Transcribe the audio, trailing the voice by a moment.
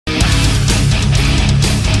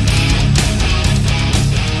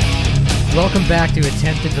Welcome back to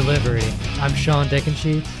Attempted Delivery. I'm Sean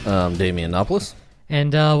Dickensheets. Damian Nopoulos.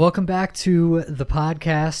 And welcome back to the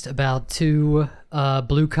podcast about two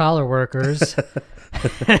blue-collar workers.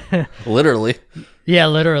 Literally. Yeah,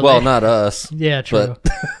 literally. Well, not us. Yeah, true.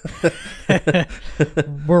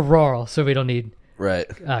 We're rural, so we don't need Right.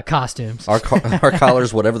 costumes. Our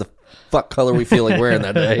collars, whatever the fuck color we feel like wearing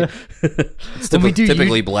that day. It's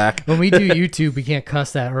typically black. When we do YouTube, we can't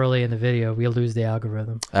cuss that early in the video. We'll lose the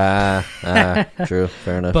algorithm. True.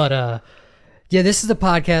 Fair enough. But, yeah, this is a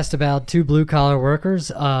podcast about two blue-collar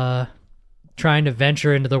workers trying to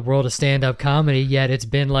venture into the world of stand-up comedy, yet it's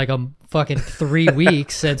been like a fucking 3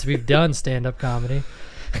 weeks since we've done stand-up comedy.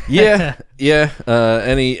 Yeah.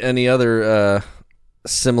 Any other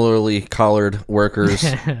similarly collared workers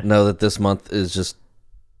know that this month is just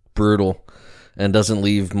brutal and doesn't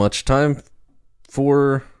leave time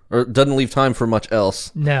for much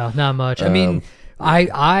else. No, not much. I mean,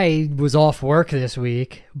 I was off work this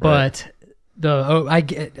week, but the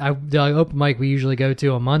open mic we usually go to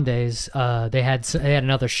on Mondays, they had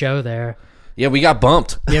another show there. Yeah, we got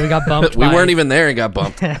bumped. Yeah, we got bumped. We weren't even there and got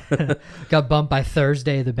bumped. Got bumped by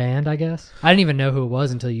Thursday, the band, I guess. I didn't even know who it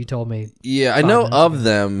was until you told me. Yeah, I know of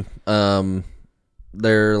them.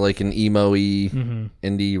 They're like an emo-y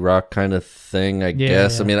indie rock kind of thing, I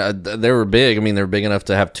guess. Yeah. I mean, they were big. I mean, they were big enough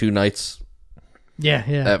to have 2 nights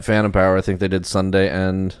at Phantom Power. I think they did Sunday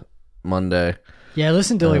and Monday. Yeah, I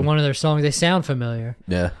listened to like one of their songs. They sound familiar.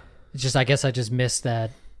 Yeah. It's just, I guess I just missed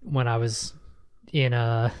that when I was in,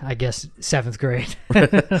 I guess, 7th grade.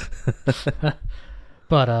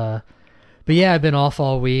 But yeah, I've been off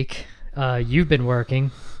all week. You've been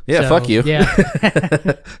working. Yeah, so, fuck you. Yeah.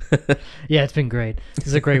 Yeah, it's been great.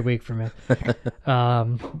 It's a great week for me.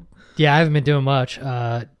 Yeah, I haven't been doing much.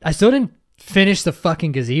 I still didn't finish the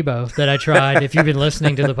fucking gazebo that I tried. If you've been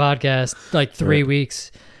listening to the podcast, like 3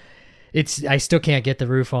 weeks, I still can't get the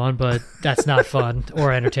roof on, but that's not fun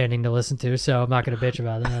or entertaining to listen to, so I'm not going to bitch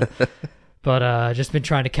about that. But just been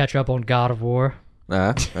trying to catch up on God of War,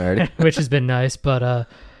 alrighty. which has been nice. But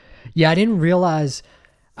yeah, I didn't realize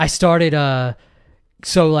I started.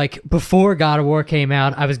 So like before God of War came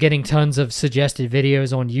out, I was getting tons of suggested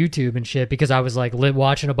videos on YouTube and shit because I was like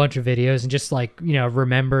watching a bunch of videos and just like, you know,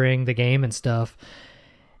 remembering the game and stuff.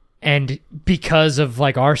 And because of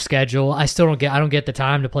like our schedule, I don't get the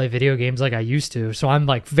time to play video games like I used to. So I'm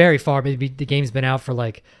like very far. Maybe the game's been out for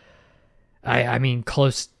like, I mean,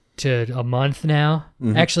 close to a month now.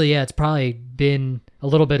 Mm-hmm. Actually, yeah, it's probably been a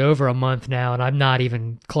little bit over a month now, and I'm not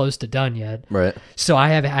even close to done yet. Right. So I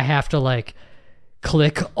have to like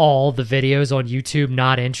click all the videos on YouTube,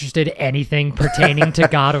 not interested, anything pertaining to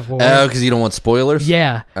God of War. Oh, because you don't want spoilers?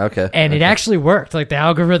 Yeah. Okay. And it actually worked. Like the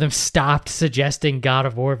algorithm stopped suggesting God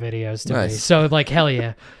of War videos to me. So like, hell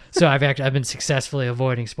yeah. So I've been successfully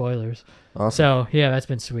avoiding spoilers. Awesome. So yeah, that's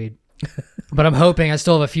been sweet. But I'm hoping, I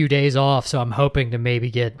still have a few days off, so I'm hoping to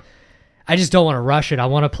maybe I just don't want to rush it. I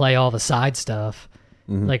want to play all the side stuff,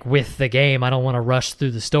 like with the game. I don't want to rush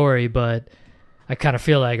through the story, but I kind of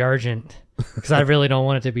feel like urgent because I really don't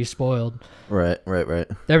want it to be spoiled. Right.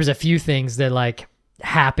 There was a few things that like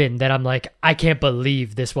happened that I'm like, I can't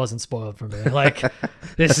believe this wasn't spoiled for me. Like,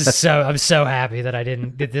 I'm so happy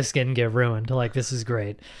that this didn't get ruined. Like, this is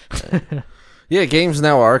great. Yeah, games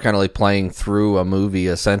now are kind of like playing through a movie,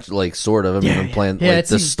 essentially, like sort of. I mean, playing like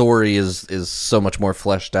the story is so much more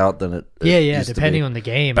fleshed out than it. Used depending to be on the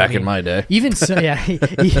game. Back in my day, even so, yeah.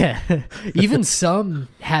 Even some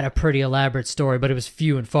had a pretty elaborate story, but it was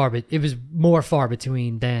few and far. But it was more far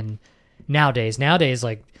between than nowadays. Nowadays,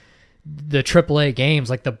 like the AAA games,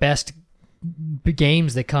 like the best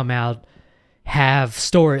games that come out have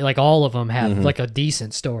story, like all of them have like a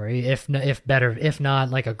decent story, if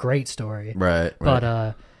not like a great story. Right.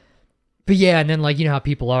 But yeah, and then like, you know how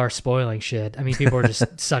people are spoiling shit. I mean, people are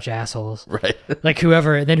just such assholes. Right. Like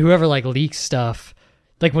whoever like leaks stuff,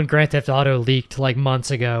 like when Grand Theft Auto leaked like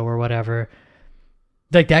months ago or whatever.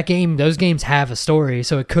 Like those games have a story,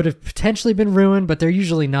 so it could have potentially been ruined, but they're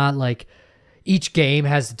usually not. Like each game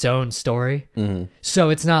has its own story,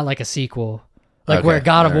 so it's not like a sequel. Like where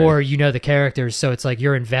God of War, you know the characters, so it's like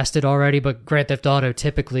you're invested already. But Grand Theft Auto,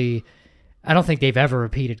 typically, I don't think they've ever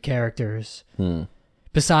repeated characters.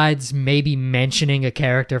 Besides maybe mentioning a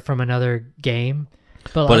character from another game.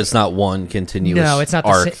 But like, it's not one continuous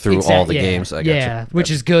arc through all the games. I gotcha.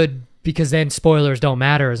 Which is good because then spoilers don't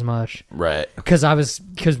matter as much. Right. Because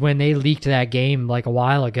when they leaked that game like a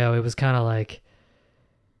while ago, it was kind of like,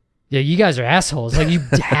 yeah, you guys are assholes. Like you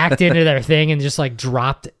hacked into their thing and just like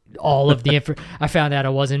dropped all of the info. I found out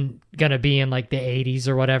it wasn't gonna be in like the 80s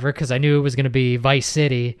or whatever because I knew it was gonna be Vice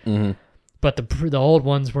City, but the old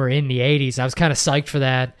ones were in the 80s. I was kind of psyched for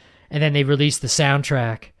that, and then they released the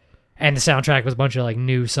soundtrack, and the soundtrack was a bunch of like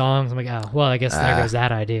new songs. I'm like, oh, well, I guess there goes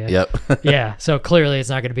that idea. Yep. Yeah, so clearly it's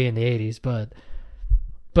not going to be in the 80s,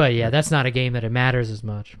 but yeah, that's not a game that it matters as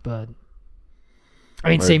much. But I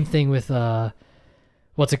mean, same thing with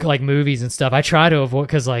what's it, like movies and stuff. I try to avoid,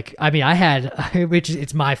 because like, I mean, I had, which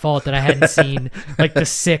it's my fault that I hadn't seen like The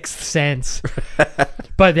Sixth Sense.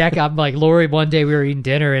 But that got like, Lori, one day we were eating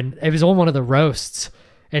dinner and it was on one of the roasts,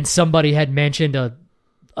 and somebody had mentioned a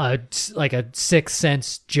Sixth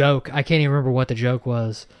Sense joke. I can't even remember what the joke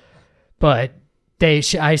was, but I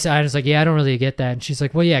was like, yeah, I don't really get that. And she's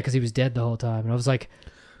like, well, yeah, because he was dead the whole time. And I was like,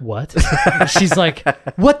 what? She's like,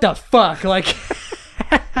 what the fuck? Like,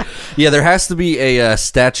 yeah, there has to be a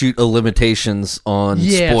statute of limitations on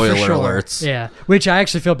spoiler alerts. Yeah, which I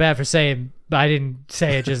actually feel bad for saying, but I didn't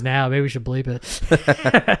say it just now. Maybe we should bleep it.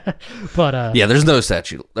 But yeah, there's no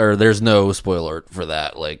statute, or there's no spoiler alert for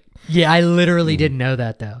that. Like, yeah, I literally didn't know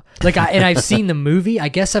that though. Like, I've seen the movie. I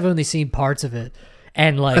guess I've only seen parts of it.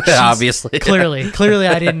 And like, obviously, clearly,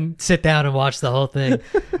 I didn't sit down and watch the whole thing.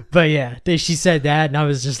 But yeah, she said that, and I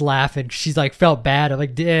was just laughing. She's like, felt bad. I'm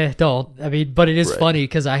like, don't. I mean, but it is funny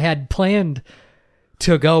because I had planned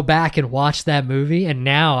to go back and watch that movie, and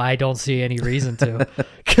now I don't see any reason to,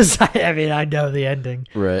 because I mean, I know the ending.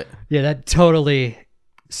 Right. Yeah, that totally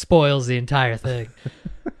spoils the entire thing.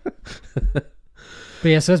 But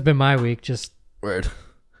yeah, so it's been my week. Just weird.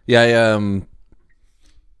 Yeah,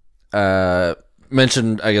 I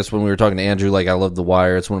mentioned, I guess, when we were talking to Andrew, like, I love The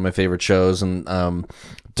Wire. It's one of my favorite shows. And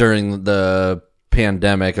during the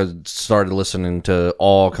pandemic, I started listening to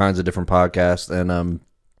all kinds of different podcasts, and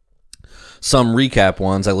some recap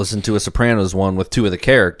ones. I listened to a Sopranos one with two of the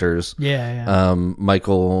characters. Yeah.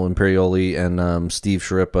 Michael Imperioli and Steve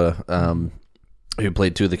Sciarippa, who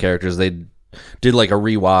played two of the characters. They did like a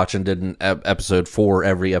rewatch and did an episode for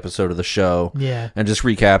every episode of the show. Yeah. And just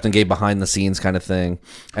recapped and gave behind the scenes kind of thing.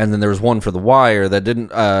 And then there was one for The Wire that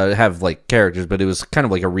didn't have like characters, but it was kind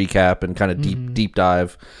of like a recap and kind of deep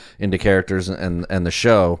dive into characters and the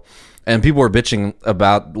show. And people were bitching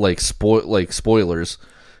about like spoilers.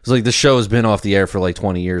 It's like the show has been off the air for like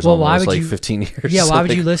 20 years, well, almost, like 15 years. Yeah, why so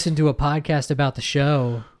would you listen to a podcast about the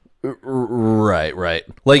show? Right.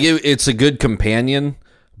 Like it's a good companion,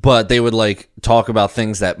 but they would like talk about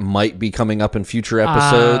things that might be coming up in future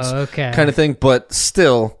episodes, kind of thing. But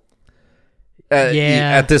still,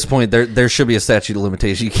 at this point, there should be a statute of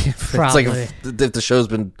limitation. You can't. Probably. It's like if the show's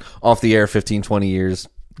been off the air 15, 20 years.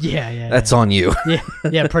 Yeah. That's on you.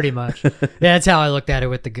 Yeah, pretty much. Yeah, that's how I looked at it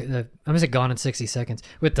with the I'm just Gone in 60 Seconds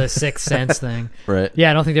with the Sixth Sense thing. Right. Yeah,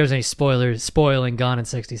 I don't think there was any spoiling Gone in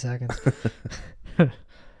 60 Seconds. But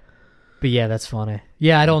yeah, that's funny.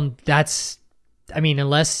 Yeah, I mean,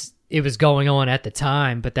 unless it was going on at the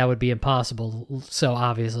time, but that would be impossible. So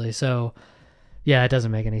obviously, yeah, it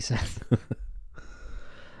doesn't make any sense.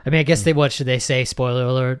 I mean, I guess what should they say? Spoiler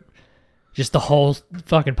alert. Just the whole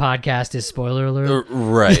fucking podcast is spoiler alert.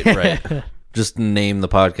 Right. Just name the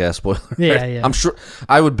podcast spoiler alert. Yeah. I'm sure.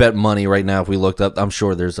 I would bet money right now if we looked up. I'm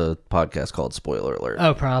sure there's a podcast called Spoiler Alert.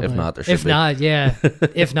 Oh, probably. If not, there should be. If not, yeah.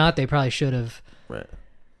 If not, they probably should have. Right.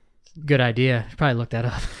 Good idea. Probably look that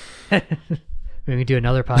up. Maybe we do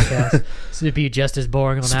another podcast. So it'd be just as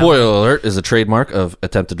boring on Spoiler that alert is a trademark of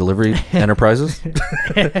Attempted Delivery Enterprises.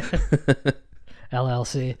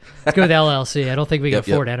 LLC. Let's go with LLC. I don't think we can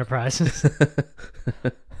afford enterprises.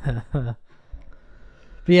 But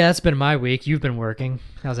yeah, that's been my week. You've been working.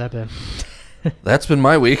 How's that been? That's been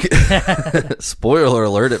my week. Spoiler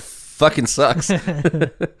alert, it fucking sucks. Yeah,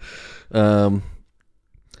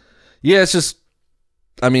 it's just,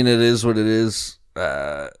 I mean, it is what it is.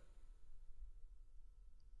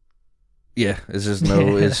 Yeah, it's just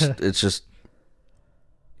it's just,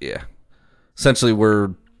 yeah. Essentially,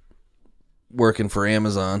 we're working for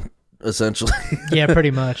Amazon, essentially. Yeah,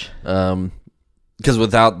 pretty much. Because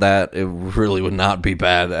without that, it really would not be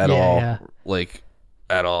bad at all. Yeah. Like,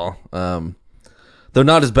 at all. Though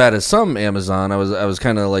not as bad as some Amazon. I was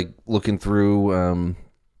kind of like looking through,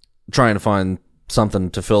 trying to find something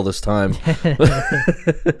to fill this time for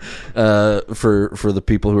the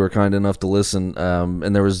people who are kind enough to listen.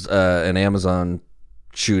 And there was an Amazon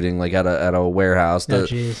shooting like at a warehouse.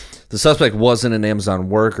 The suspect wasn't an Amazon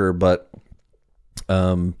worker, but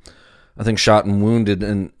I think shot and wounded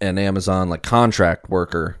an Amazon like contract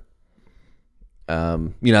worker. They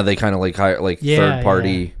kind of like hire like third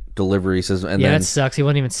party delivery system. And then, that sucks. He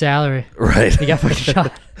wasn't even salary. Right. He got fucking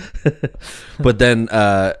shot. But then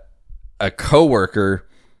a coworker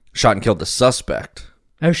shot and killed the suspect.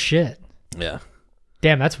 Oh shit. Yeah.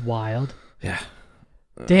 Damn, that's wild. Yeah.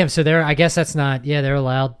 Damn, so I guess that's not, they're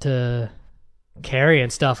allowed to carrying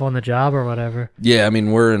stuff on the job or whatever. Yeah, I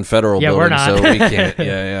mean, we're in federal building, we're not. so we can't.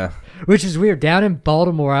 Yeah. Which is weird. Down in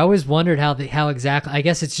Baltimore, I always wondered how exactly. I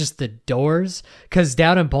guess it's just the doors. Because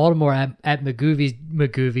down in Baltimore at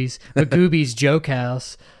Magooby's Joke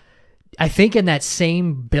House, I think in that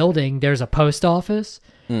same building there's a post office,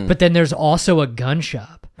 but then there's also a gun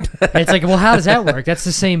shop. And it's like, well, how does that work? That's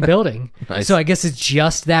the same building. Nice. So I guess it's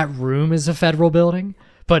just that room is a federal building,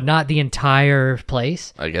 but not the entire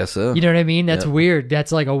place. I guess so. You know what I mean? That's weird.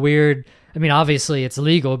 That's like a weird. I mean, obviously it's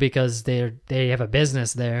legal because they have a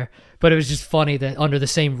business there, but it was just funny that under the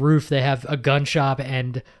same roof they have a gun shop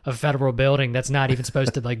and a federal building that's not even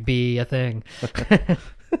supposed to like be a thing.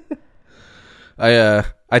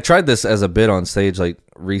 I tried this as a bit on stage like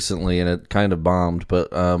recently and it kind of bombed, but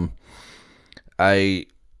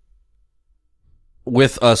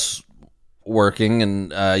with us working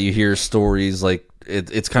and you hear stories like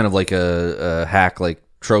it's kind of like a hack like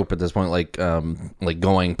trope at this point, like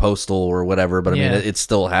going postal or whatever, but I mean it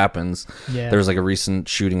still happens. There was like a recent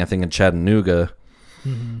shooting I think in Chattanooga,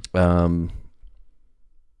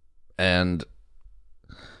 and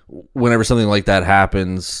whenever something like that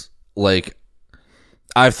happens, like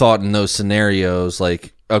I've thought in those scenarios,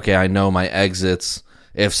 like, okay, I know my exits.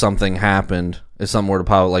 If something happened, if something were to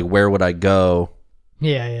pop, like, where would I go?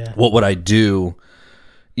 Yeah. What would I do?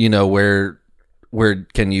 You know, where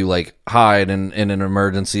can you, like, hide in an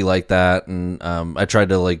emergency like that? And I tried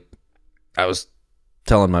to, like, I was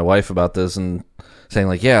telling my wife about this and saying,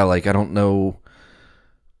 like, yeah, like, I don't know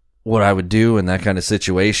what I would do in that kind of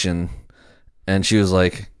situation. And she was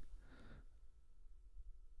like,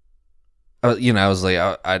 you know, I was like,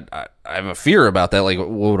 I have a fear about that. Like, what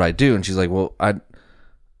would I do? And she's like, well, I'd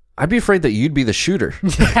be afraid that you'd be the shooter. I'm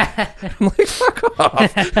like, fuck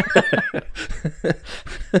off.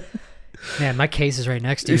 Man, my case is right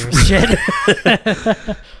next to yours. Shit.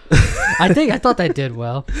 I thought that did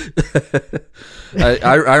well.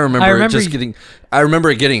 I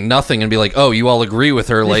remember it getting nothing and be like, oh, you all agree with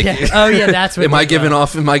her, like oh yeah, that's what am I giving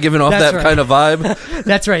off that right. kind of vibe?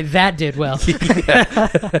 That's right, that did well.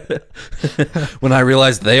 When I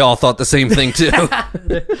realized they all thought the same thing too.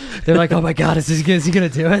 They're like, oh my god, is he gonna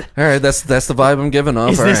do it? All right, that's the vibe I'm giving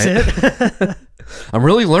off. Is all this right. it? I'm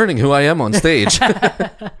really learning who I am on stage.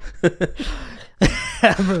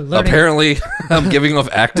 Apparently, I'm giving off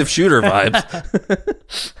active shooter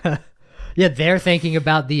vibes. Yeah, they're thinking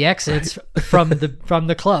about the exits from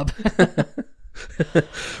the club.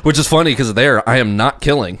 Which is funny because I am not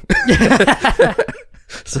killing.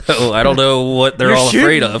 So I don't know what they're all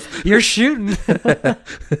afraid of. You're shooting.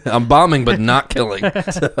 I'm bombing, but not killing.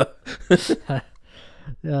 So.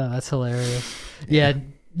 Yeah, that's hilarious. Yeah.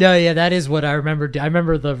 No, yeah, that is what I remember. I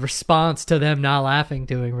remember the response to them not laughing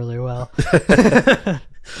doing really well.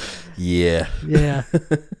 Yeah.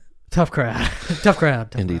 Tough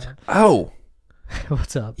crowd. Indeed. Oh.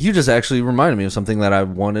 What's up? You just actually reminded me of something that I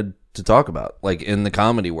wanted to talk about, like in the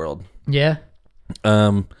comedy world. Yeah.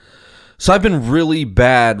 So I've been really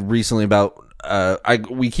bad recently about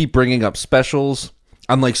we keep bringing up specials.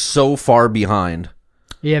 I'm like so far behind.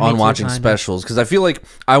 Yeah, on watching specials because I feel like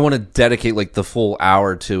I want to dedicate like the full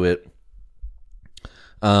hour to it,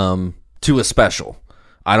 to a special.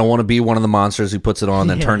 I don't want to be one of the monsters who puts it on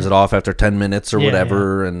then turns it off after 10 minutes or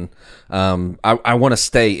whatever. And I want to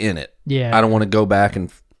stay in it. Yeah, I don't want to go back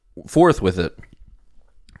and forth with it.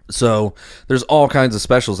 So there's all kinds of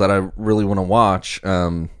specials that I really want to watch. I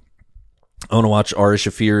want to watch Ari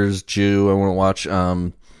Shaffir's Jew. I want to watch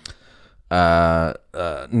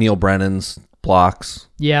Neil Brennan's Blocks.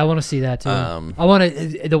 Yeah, I want to see that too. I want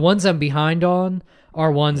to. The ones I'm behind on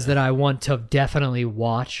are ones that I want to definitely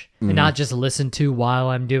watch and not just listen to while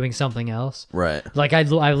I'm doing something else. Right. Like I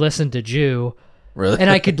listened to Jew. Really? And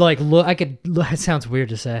I could like look. It sounds weird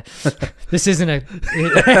to say. This isn't a.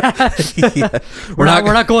 We're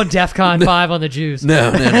not going DEFCON 5 on the Jews.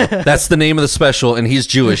 No. That's the name of the special, and he's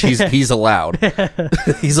Jewish. He's allowed.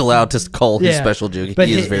 He's allowed to call his special Jew. But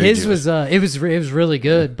he is very his Jewish. was it was really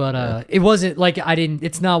good, but it wasn't like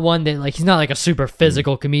it's not one that like he's not like a super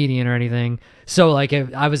physical comedian or anything. So like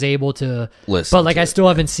I was able to listen, but like I still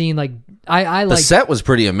haven't seen like I the like set was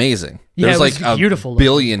pretty amazing. Yeah, There was it was like beautiful a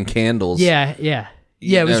billion candles. Yeah,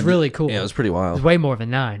 it was really cool. Yeah, it was pretty wild. It was way more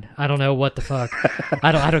than 9. I don't know what the fuck.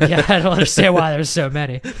 I don't understand why there's so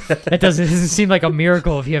many. It doesn't seem like a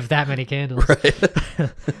miracle if you have that many candles. Right.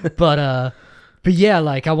 But yeah,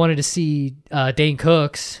 like I wanted to see Dane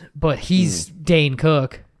Cook's, but he's Dane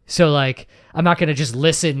Cook, so like I'm not gonna just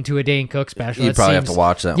listen to a Dane Cook special. You probably have to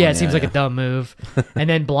watch that. Yeah, it seems like a dumb move. And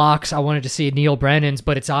then Blocks, I wanted to see Neil Brennan's,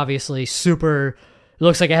 but it's obviously super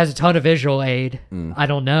looks like it has a ton of visual aid. I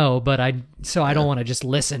don't know, but I don't want to just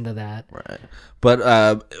listen to that. Right. But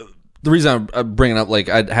the reason I'm bringing up, like,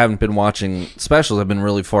 I haven't been watching specials. I've been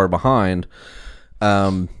really far behind.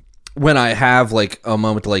 When I have, like, a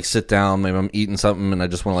moment to, like, sit down, maybe I'm eating something and I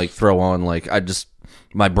just want to, like, throw on, like,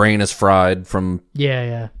 my brain is fried from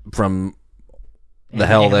from the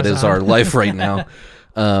hell that is our life right now.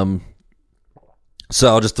 So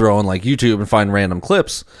I'll just throw on, like, YouTube and find random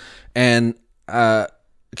clips, and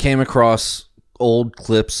came across old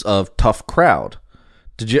clips of Tough Crowd.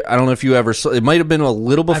 Did you? I don't know if you ever saw. It might have been a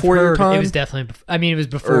little before your time. It was definitely. I mean, it was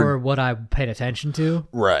before what I paid attention to.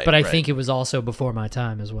 Right. But I think it was also before my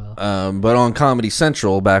time as well. But on Comedy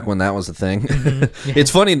Central, back when that was a thing,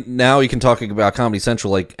 it's funny now you can talk about Comedy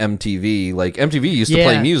Central like MTV. Like MTV used to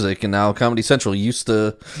play music, and now Comedy Central used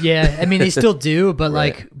to. Yeah, I mean they still do, but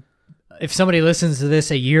like. If somebody listens to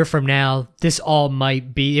this a year from now, this all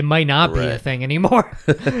might be, it might not be a thing anymore.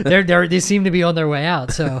 They seem to be on their way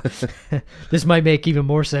out. So this might make even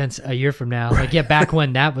more sense a year from now. Like, yeah, back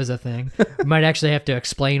when that was a thing. We might actually have to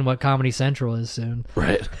explain what Comedy Central is soon.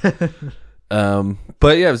 Right.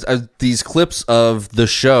 But yeah, these clips of the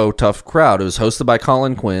show Tough Crowd. It was hosted by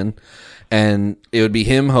Colin Quinn, and it would be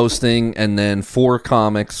him hosting and then 4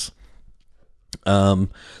 comics.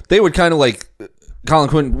 They would kind of like, Colin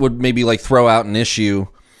Quinn would maybe like throw out an issue,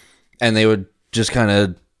 and they would just kind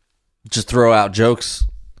of just throw out jokes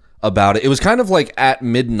about it. It was kind of like At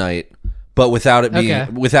Midnight, but without it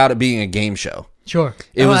being a game show. Sure.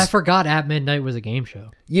 I forgot At Midnight was a game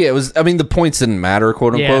show. Yeah, it was. I mean, the points didn't matter,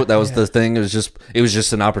 quote unquote. That was the thing. It was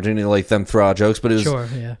just an opportunity to like them throw out jokes. But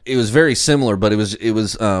it was very similar. But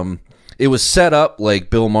it was set up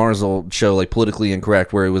like Bill Maher's old show, like Politically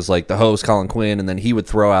Incorrect, where it was like the host, Colin Quinn, and then he would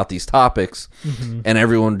throw out these topics, and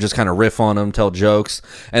everyone would just kind of riff on them, tell jokes,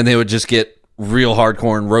 and they would just get real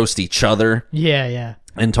hardcore and roast each other. Yeah.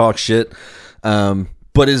 And talk shit.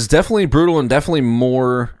 But it's definitely brutal and definitely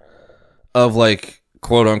more of like,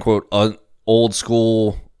 quote unquote, old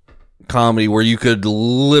school comedy where you could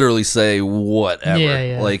literally say whatever.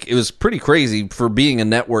 Yeah. Like, it was pretty crazy for being a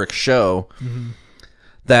network show.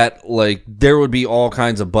 That like there would be all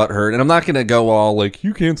kinds of butthurt, and I'm not gonna go all like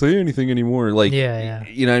you can't say anything anymore, like you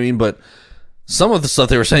know what I mean. But some of the stuff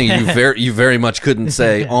they were saying, you very much couldn't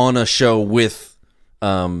say on a show with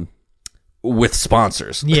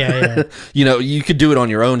sponsors. Yeah. You know, you could do it on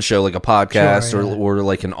your own show, like a podcast or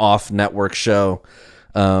like an off-network show.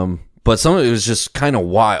 But some of it was just kind of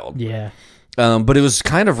wild. Yeah. But it was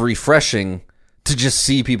kind of refreshing to just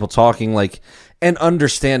see people talking like. And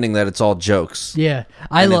understanding that it's all jokes. Yeah.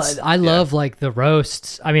 I love like the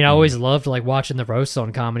roasts. I mean, I always loved like watching the roasts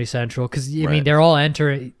on Comedy Central because I mean, they're all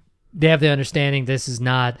entering. They have the understanding this is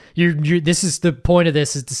not this is the point of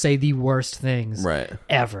this is to say the worst things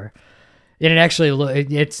ever. And it actually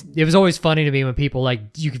it was always funny to me when people like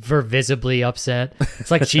you were visibly upset. It's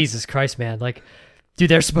like Jesus Christ, man! Like, dude,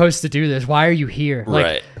 they're supposed to do this. Why are you here?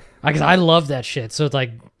 Like, because I love that shit. So it's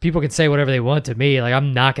like. People can say whatever they want to me. Like,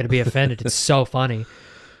 I'm not going to be offended. It's so funny.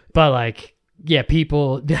 But, like, yeah,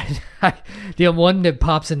 people... the one that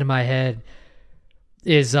pops into my head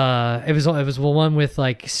is... It was one with,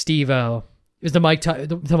 like, Steve-O. It was the Mike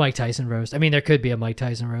Tyson roast. I mean, there could be a Mike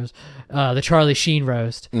Tyson roast. The Charlie Sheen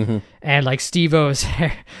roast. And, like, Steve-O is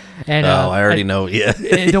there. And, I already know. Yeah.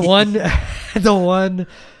 the one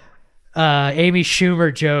Amy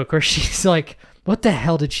Schumer joke where she's like, what the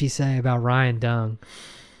hell did she say about Ryan Dunn?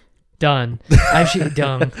 Dunn.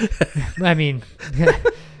 I mean,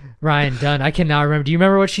 Ryan Dunn. I cannot remember. Do you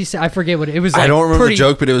remember what she said? I forget what it was. Like, I don't remember the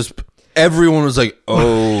joke, but it was. Everyone was like,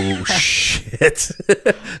 "Oh shit!"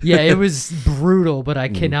 Yeah, it was brutal, but I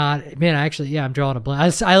cannot. Man, I'm drawing a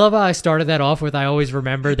blank. I love how I started that off with. I always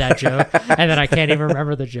remember that joke, and then I can't even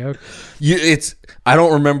remember the joke. I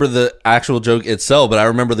don't remember the actual joke itself, but I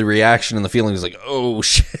remember the reaction and the feeling was like, "Oh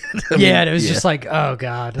shit!" And it was just like, "Oh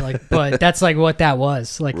god!" Like, but that's like what that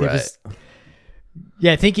was. Like, it was.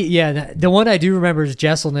 Yeah, I think. The one I do remember is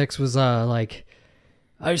Jesselnick's was like.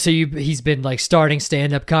 So he's been like starting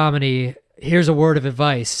stand-up comedy. Here's a word of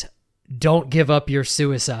advice: don't give up your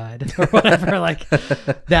suicide or whatever. Like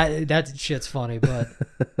that shit's funny. But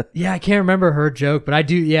yeah, I can't remember her joke, but I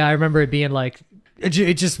do. Yeah, I remember it being like it's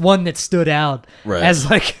just one that stood out as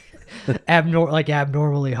like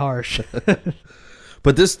abnormally harsh.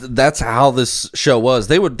 But that's how this show was.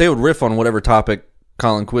 They would riff on whatever topic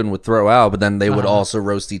Colin Quinn would throw out, but then they would also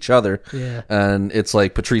roast each other. Yeah. And it's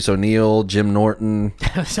like Patrice O'Neal, Jim Norton.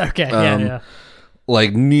 Okay.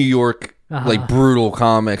 Like New York, like brutal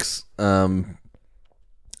comics. And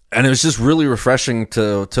it was just really refreshing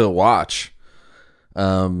to watch.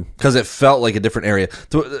 Because it felt like a different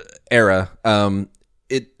era.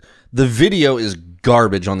 the video is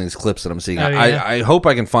garbage on these clips that I'm seeing. Oh, yeah? I hope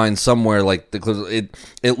I can find somewhere like the clips.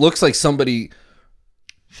 It looks like somebody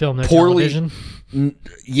filmed their poorly, television.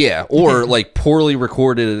 yeah, or like poorly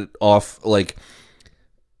recorded it off, like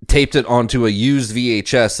taped it onto a used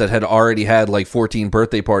VHS that had already had like 14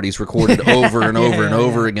 birthday parties recorded over and over and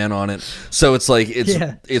over again on it. So it's like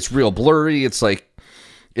it's real blurry. It's like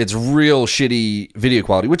it's real shitty video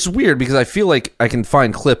quality, which is weird because I feel like I can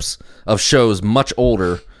find clips of shows much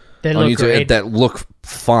older on YouTube that look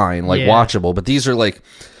fine, like watchable. But these are like,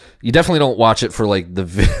 you definitely don't watch it for like the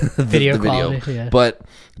video quality. Yeah. But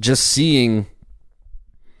just seeing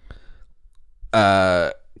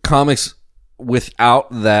comics without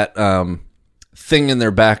that thing in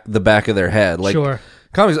the back of their head, like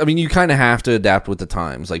comics. I mean, you kind of have to adapt with the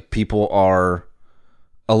times. Like people are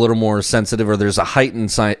a little more sensitive, or there's a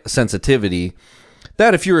heightened sensitivity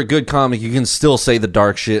that if you're a good comic, you can still say the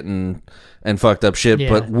dark shit and fucked up shit,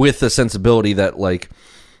 but with the sensibility that, like,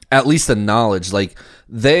 at least the knowledge, like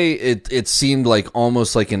it seemed like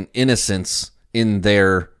almost like an innocence in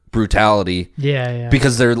their brutality.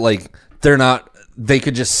 Because they're not, they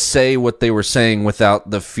could just say what they were saying without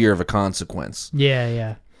the fear of a consequence.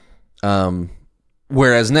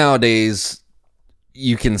 Whereas nowadays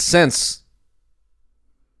you can sense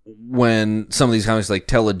when some of these comics like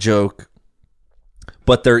tell a joke,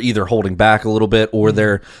 but they're either holding back a little bit or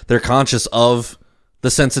they're conscious of the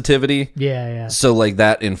sensitivity. So like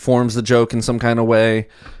that informs the joke in some kind of way.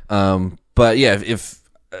 But yeah, if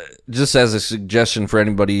just as a suggestion for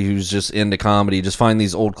anybody who's just into comedy, just find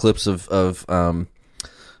these old clips of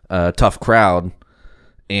Tough Crowd,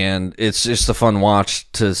 and it's just a fun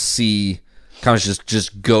watch to see comics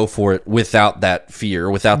just go for it without that fear,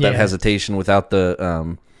 without that hesitation, without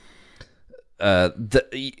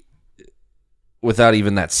without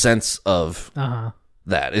even that sense of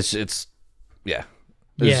that. It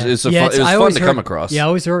was fun to come across. Yeah, I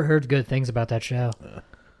always heard good things about that show.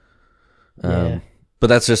 But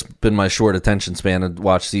that's just been my short attention span to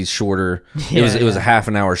watch these shorter. It was a half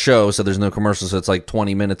an hour show, so there's no commercials, so it's like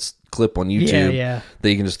 20 minutes clip on YouTube that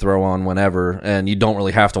you can just throw on whenever, and you don't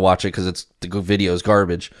really have to watch it because the video is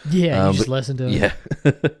garbage. You just listen to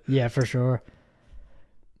it. Yeah, for sure.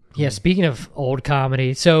 Yeah, speaking of old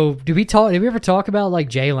comedy, so did we ever talk about like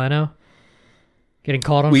Jay Leno getting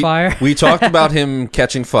caught on fire? We talked about him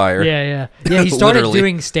catching fire. Yeah, he started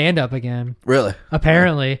doing stand-up again. Really?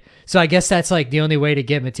 Apparently. So I guess that's like the only way to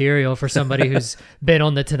get material for somebody who's been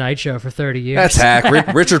on the Tonight Show for 30 years. That's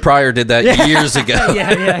hack. Richard Pryor did that years ago.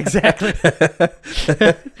 Yeah, exactly.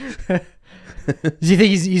 Do you think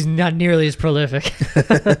he's not nearly as prolific?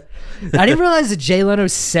 I didn't realize that Jay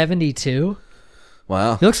Leno's 72.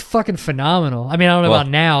 Wow. He looks fucking phenomenal. I mean, I don't know about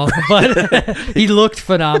now, but he looked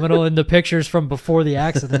phenomenal in the pictures from before the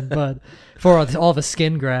accident, but for all the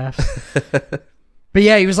skin grafts. But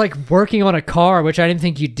yeah, he was like working on a car, which I didn't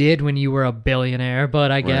think you did when you were a billionaire, but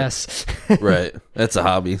I guess. Right. That's a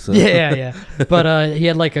hobby. So. Yeah. But he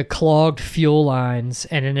had like a clogged fuel lines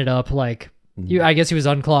and ended up like, I guess he was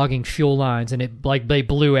unclogging fuel lines and it like they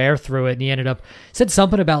blew air through it and he ended up, said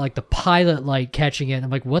something about like the pilot light catching it. And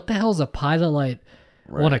I'm like, what the hell is a pilot light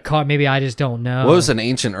on a car? Maybe I just don't know. What was an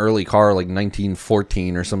ancient early car, like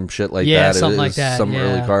 1914 or some shit like that? Yeah, something like that. Some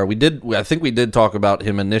early car. I think we did talk about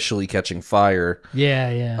him initially catching fire.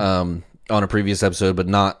 Yeah. On a previous episode, but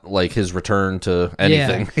not like his return to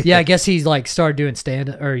anything. Yeah, I guess he's like started doing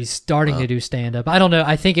stand-up, or he's starting to do stand-up. I don't know.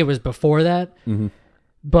 I think it was before that.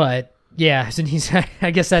 But yeah, and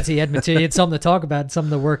I guess he had material. He had something to talk about,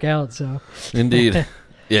 something to work out. So indeed.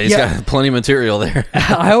 Yeah, he's got plenty of material there.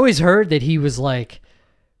 I always heard that he was like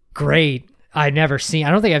great. I don't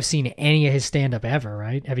think I've seen any of his stand-up ever,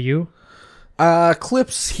 right? Have you?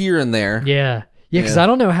 Clips here and there. Yeah, because I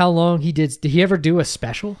don't know how long he did. Did he ever do a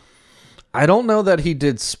special? I don't know that he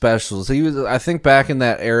did specials. He was, I think, back in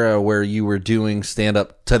that era where you were doing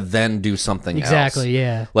stand-up to then do something else. Exactly,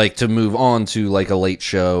 yeah. Like to move on to like a late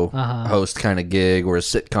show host kind of gig or a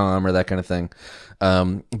sitcom or that kind of thing.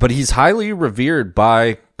 But he's highly revered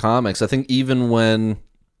by comics. I think even when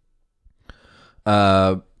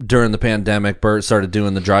during the pandemic, Bert started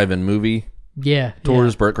doing the drive-in movie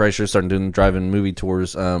tours. Bert Kreischer started doing the drive-in movie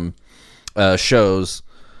tours shows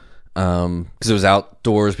because it was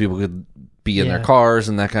outdoors. People could be in their cars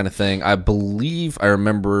and that kind of thing. I believe I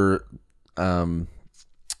remember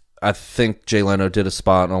I think Jay Leno did a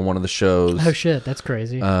spot on one of the shows. Oh shit, that's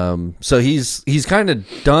crazy. So he's kind of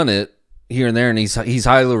done it here and there, and he's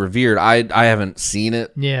highly revered. I haven't seen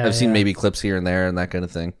it. I've seen maybe clips here and there and that kind of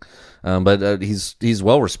thing. But he's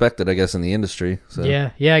well respected, I guess, in the industry. So.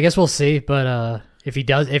 Yeah, I guess we'll see. But if he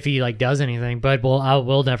does anything. But I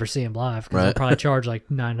will never see him live because I'll probably charge like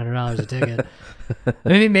 $900 a ticket.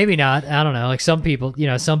 Maybe not. I don't know. Like some people,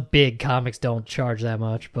 some big comics don't charge that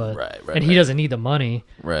much, but and he doesn't need the money.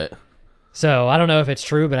 Right. So I don't know if it's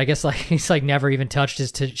true, but I guess like he's like never even touched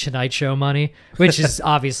his Tonight Show money, which is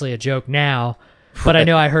obviously a joke now. But I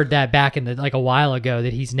know I heard that back in a while ago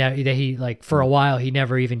that he like for a while he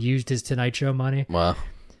never even used his Tonight Show money. Wow.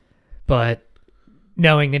 But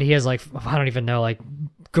knowing that he has like I don't even know like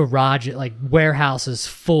warehouses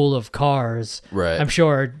full of cars, right? I'm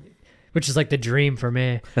sure, which is like the dream for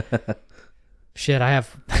me. Shit, I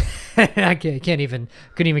have. I couldn't even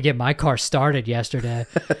get my car started yesterday.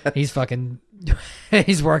 He's working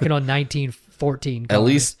on 1914 cars. At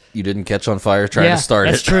least you didn't catch on fire trying to start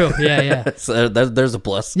that's it. True. Yeah. So there's a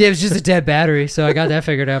plus. Yeah, it was just a dead battery, so I got that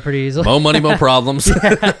figured out pretty easily. Mo money, mo problems.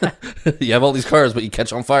 You have all these cars, but you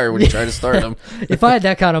catch on fire when you try to start them. If I had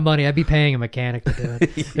that kind of money, I'd be paying a mechanic to do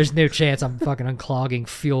it. There's no chance I'm fucking unclogging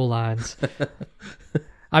fuel lines.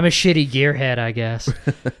 I'm a shitty gearhead, I guess.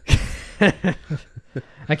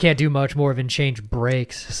 I can't do much more than change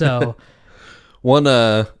brakes. So,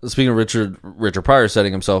 speaking of Richard Pryor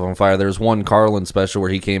setting himself on fire, there's one Carlin special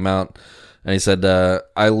where he came out and he said,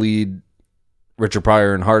 "I lead Richard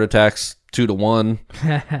Pryor in heart attacks 2-1,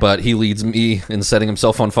 but he leads me in setting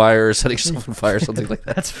himself on fire or setting himself on fire, something like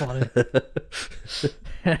that." That's funny.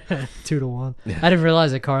 2-1. Yeah. I didn't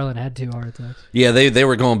realize that Carlin had 2 heart attacks. Yeah, they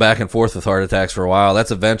were going back and forth with heart attacks for a while.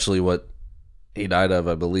 That's eventually what he died of,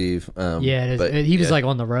 I believe. Yeah, it is. But, he was like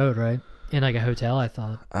on the road, right? In like a hotel, I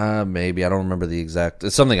thought. Maybe. I don't remember the exact.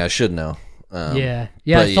 It's something I should know. I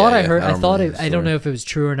thought I heard. I don't know if it was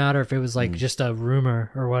true or not, or if it was like just a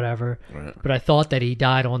rumor or whatever. Right. But I thought that he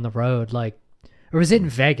died on the road, or was it in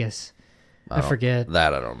Vegas? I forget.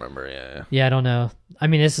 That I don't remember. Yeah. Yeah, I don't know. I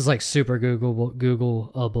mean, this is like super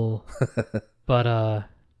Googleable, but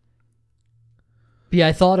yeah,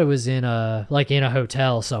 I thought it was in a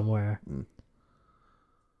hotel somewhere.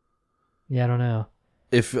 Yeah, I don't know.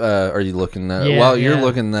 If are you looking at while you're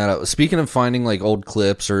looking that up? Speaking of finding like old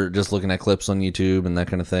clips or just looking at clips on YouTube and that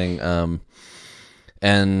kind of thing,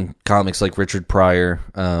 and comics like Richard Pryor,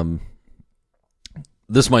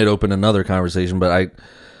 this might open another conversation, but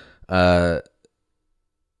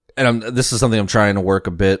this is something I'm trying to work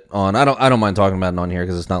a bit on. I don't mind talking about it on here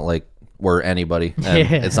because it's not like we're anybody,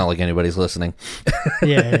 and it's not like anybody's listening.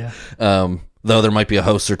 Yeah. Though there might be a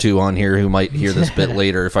host or two on here who might hear this bit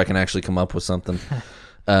later if I can actually come up with something.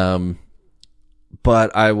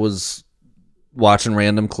 But I was watching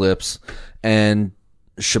random clips, and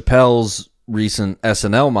Chappelle's recent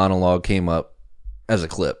SNL monologue came up as a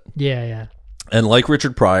clip. Yeah. And like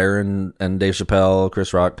Richard Pryor and Dave Chappelle,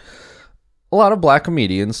 Chris Rock, a lot of black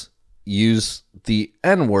comedians use the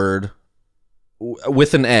N-word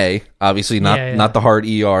with an A, obviously not the hard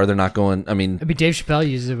ER. They're not going. I mean, Dave Chappelle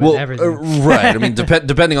uses it with everything, right? I mean,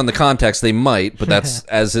 depending on the context, they might, but that's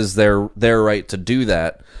as is their right to do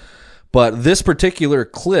that. But this particular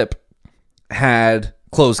clip had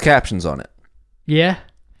closed captions on it. Yeah.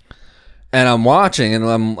 And I'm watching and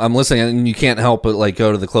I'm listening, and you can't help but like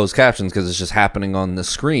go to the closed captions because it's just happening on the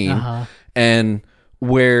screen. Uh-huh. And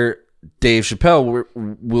where Dave Chappelle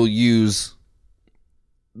will use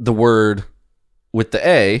the word with the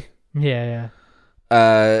A. Yeah.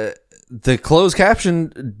 The closed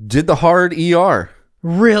caption did the hard ER.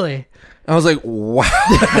 Really? I was like, wow.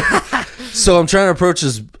 So I'm trying to approach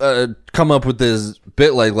this, come up with this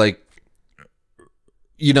bit like,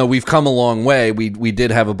 we've come a long way. We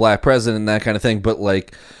did have a black president and that kind of thing, but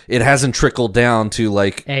like it hasn't trickled down to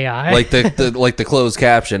like AI, like the closed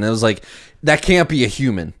caption. It was like that can't be a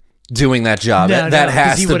human doing that job. That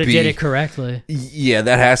has to be. He would have did it correctly. Yeah,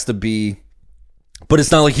 that has to be. But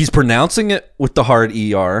it's not like he's pronouncing it with the hard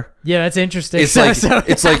ER. Yeah, that's interesting. It's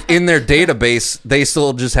it's like in their database, they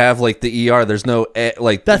still just have like the ER. There's no A,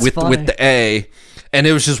 like that's with the A. And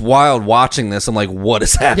it was just wild watching this. I'm like, what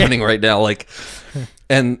is happening right now? Like,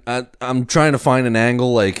 and I'm trying to find an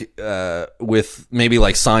angle like with maybe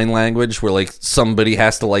like sign language where like somebody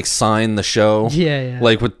has to like sign the show. Yeah.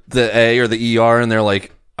 Like with the A or the ER, and they're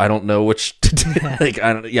like, I don't know which to do. Like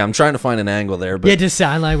I'm trying to find an angle there. But does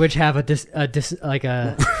sign language have a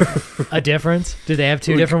difference? Do they have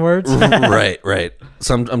two different words? Right.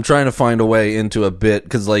 So I'm trying to find a way into a bit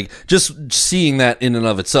because like just seeing that in and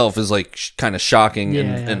of itself is like kind of shocking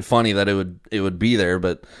and funny that it would be there.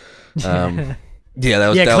 But that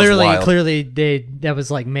was wild. Clearly that was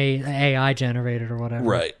like made AI generated or whatever.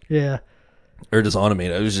 Right. Yeah. Or just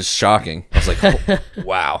automated. It was just shocking. I was like, oh,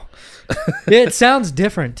 wow. It sounds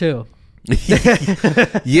different too.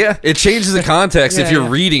 Yeah, it changes the context if you're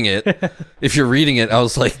reading it. If you're reading it, I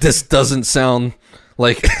was like, this doesn't sound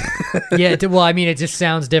Like, yeah. Well, I mean, it just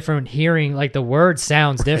sounds different. Hearing like the word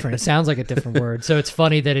sounds different. It sounds like a different word. So it's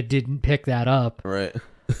funny that it didn't pick that up. Right.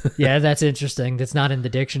 Yeah, that's interesting. That's not in the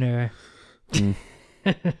dictionary. Yeah.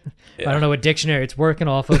 I don't know what dictionary it's working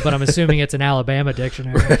off of, but I'm assuming it's an Alabama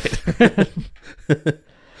dictionary. Right.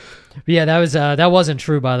 Yeah, that wasn't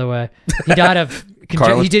true, by the way. He died of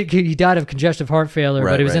he died of congestive heart failure,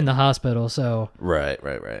 but he was in the hospital. So right.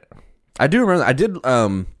 I do remember. I did.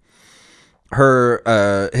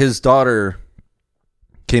 His daughter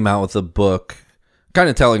came out with a book, kind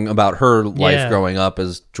of telling about her life growing up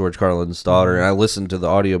as George Carlin's daughter, and I listened to the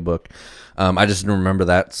audiobook. I just didn't remember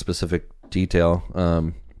that specific detail,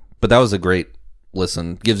 but that was a great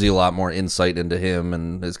listen. Gives you a lot more insight into him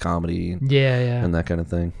and his comedy, and that kind of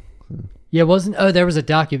thing. Yeah, there was a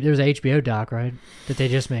HBO doc, right, that they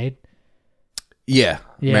just made. Yeah,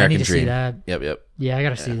 American I need to Dream. See that. Yep. Yeah, I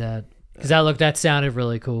gotta see that because that sounded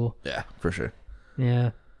really cool. Yeah, for sure.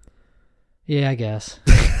 Yeah, I guess.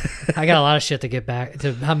 I got a lot of shit to get back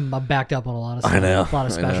to. I'm backed up on a lot of stuff. I know. A lot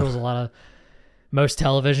of specials, most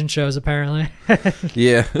television shows apparently.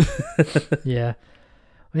 Yeah.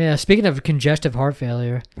 Yeah. Speaking of congestive heart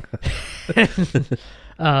failure,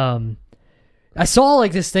 I saw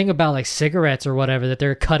like this thing about like cigarettes or whatever, that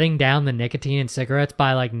they're cutting down the nicotine in cigarettes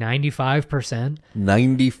by like 95%.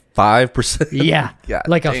 95%? Yeah. God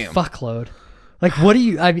like damn. A fuckload. Like what do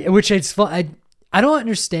you, which it's fun. I don't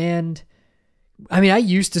understand. I mean, I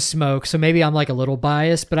used to smoke, so maybe I'm like a little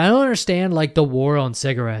biased, but I don't understand like the war on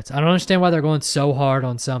cigarettes. I don't understand why they're going so hard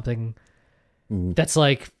on something that's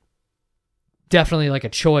like definitely like a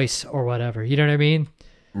choice or whatever. You know what I mean?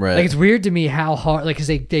 Right. Like it's weird to me how hard, like, because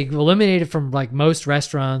they eliminated from like most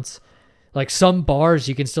restaurants, like some bars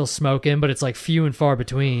you can still smoke in, but it's like few and far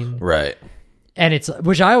between. Right. And it's,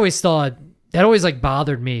 which I always thought, that always like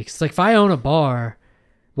bothered me. Cause like if I own a bar,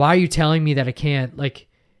 why are you telling me that I can't, like,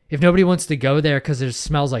 if nobody wants to go there because it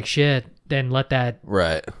smells like shit, then let that.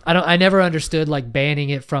 Right. I never understood like banning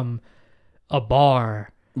it from a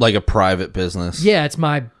bar. Like a private business. Yeah, it's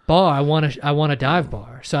my bar. I want a dive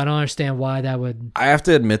bar, so I don't understand why that would. I have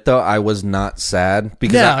to admit though, I was not sad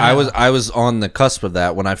because I was on the cusp of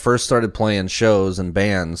that when I first started playing shows and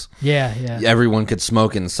bands. Yeah. Everyone could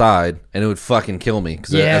smoke inside, and it would fucking kill me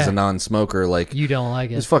because as a non-smoker, like you don't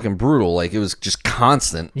like it. It's fucking brutal. Like it was just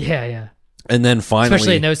constant. Yeah. And then finally,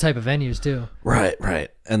 especially in those type of venues too. Right.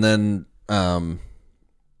 And then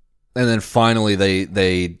finally,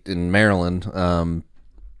 they in Maryland,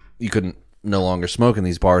 you couldn't no longer smoke in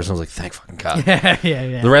these bars. And I was like, thank fucking God.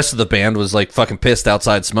 Yeah. The rest of the band was like fucking pissed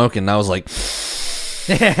outside smoking. And I was like,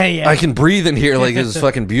 I can breathe in here. Like it was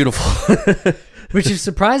fucking beautiful. Which is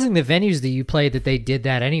surprising, the venues that you played, that they did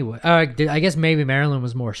that anyway. I guess maybe Maryland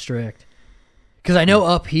was more strict. Because I know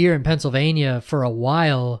up here in Pennsylvania for a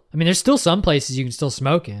while, I mean, there's still some places you can still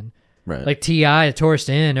smoke in. Right. Like T.I., the Tourist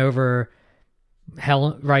Inn over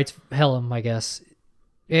Helm, I guess.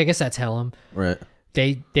 Yeah, I guess that's Helm. Right.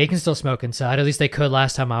 They can still smoke inside. At least they could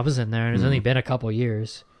last time I was in there, and it's only been a couple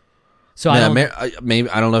years. So yeah,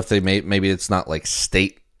 I don't know if they maybe it's not like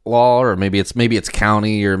state law, or maybe it's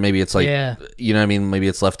county, or maybe it's like you know what I mean, maybe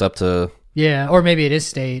it's left up to or maybe it is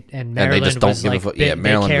state, and Maryland and they just don't was give like, a fuck. Yeah,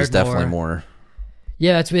 Maryland was definitely more.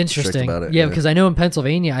 Yeah, that's interesting. About it, yeah, because I know in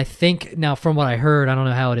Pennsylvania, I think now from what I heard, I don't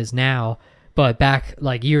know how it is now, but back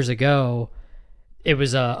like years ago, it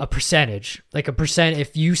was a percentage, like a percent.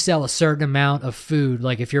 If you sell a certain amount of food,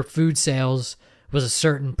 like if your food sales was a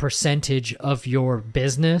certain percentage of your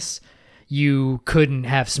business, you couldn't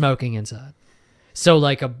have smoking inside. So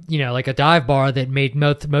like a dive bar that made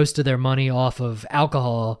most of their money off of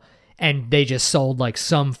alcohol, and they just sold like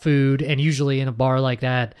some food, and usually in a bar like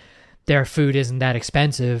that, their food isn't that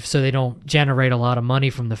expensive, so they don't generate a lot of money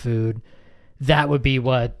from the food. That would be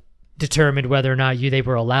what determined whether or not they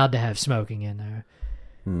were allowed to have smoking in there.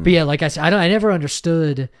 But yeah, like I said, I never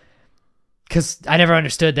understood, because I never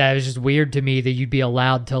understood that. It was just weird to me that you'd be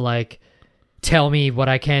allowed to like tell me what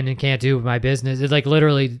I can and can't do with my business. It's like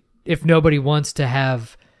literally, if nobody wants to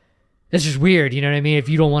have, it's just weird, you know what I mean? If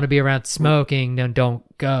you don't want to be around smoking, then don't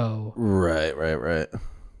go. Right.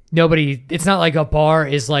 Nobody, it's not like a bar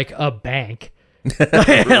is like a bank.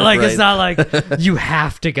 Like it's not like you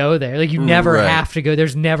have to go there. Like you never have to go.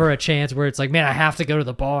 There's never a chance where it's like, man, I have to go to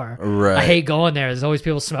the bar. Right. I hate going there. There's always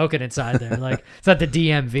people smoking inside there. Like it's not the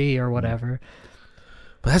DMV or whatever.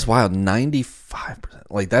 But that's wild. 95%.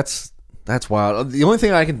 Like that's wild. The only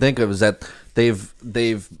thing I can think of is that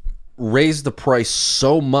they've raised the price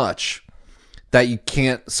so much that you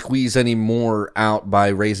can't squeeze any more out by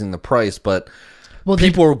raising the price, but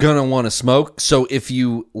people are gonna want to smoke. So if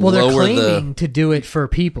you they're claiming to do it for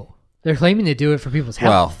people. They're claiming to do it for people's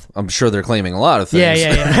health. Well, I'm sure they're claiming a lot of things.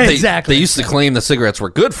 Yeah. Exactly. They used to claim that cigarettes were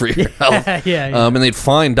good for your health. Yeah. And they'd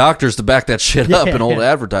find doctors to back that shit up in old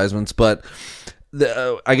advertisements. But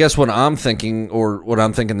I guess what I'm thinking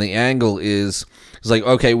the angle is like,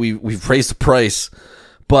 okay, we've raised the price,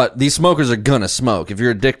 but these smokers are gonna smoke. If you're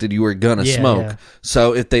addicted, you are gonna smoke. Yeah.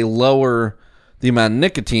 So if they lower the amount of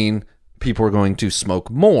nicotine, people are going to smoke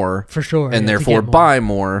more. For sure. And therefore buy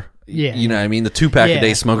more. Yeah, you know what I mean? The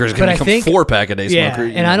 2-pack-a-day smoker is going to become 4-pack-a-day smoker.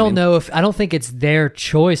 And I don't know I don't think it's their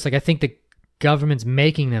choice. Like, I think the government's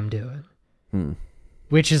making them do it.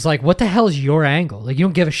 Which is like, what the hell is your angle? Like, you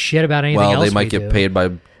don't give a shit about anything else. Well, they might get paid by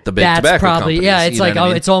the big tobacco companies. Yeah, it's like,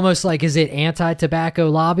 it's almost like, is it anti-tobacco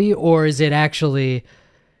lobby, or is it actually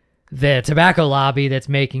the tobacco lobby that's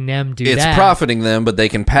making them do that? It's profiting them, but they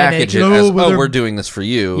can package it as, we're doing this for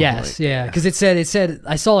you. Yes, because it said,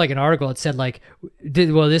 I saw like an article, it said like,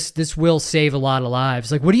 this will save a lot of lives.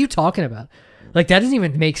 Like, what are you talking about? Like, that doesn't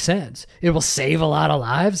even make sense. It will save a lot of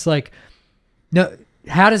lives? Like, no,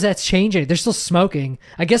 how does that change it? They're still smoking.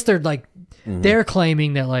 I guess they're like, they're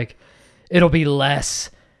claiming that like, it'll be less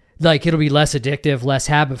addictive, less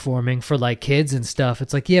habit forming for like kids and stuff.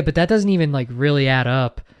 It's like, yeah, but that doesn't even like really add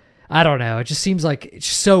up. I don't know. It just seems like it's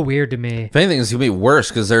just so weird to me. If anything, it's going to be worse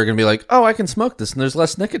because they're going to be like, oh, I can smoke this and there's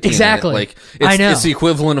less nicotine exactly. in it. Like, I know. It's the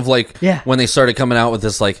equivalent of like when they started coming out with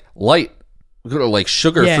this like light, like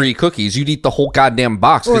sugar-free cookies. You'd eat the whole goddamn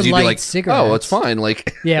box because you'd be like, cigarettes. Oh, it's fine.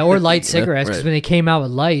 Like, or light cigarettes, because right. when they came out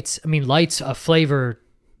with lights, I mean, light's a flavor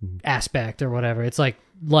aspect or whatever. It's like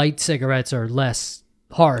light cigarettes are less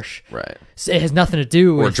harsh. Right. So it has nothing to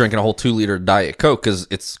do with... Or drinking a whole 2-liter Diet Coke because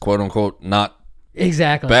it's quote-unquote not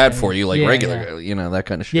exactly bad for you, like regular, you know, that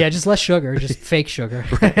kind of shit. Yeah, just less sugar, just fake sugar.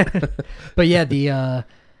 But yeah,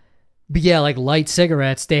 like light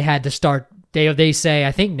cigarettes, they had to start. They say,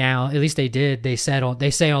 I think now, at least they did. They say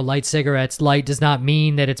on light cigarettes, light does not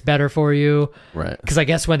mean that it's better for you, right? Because I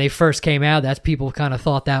guess when they first came out, that's people kind of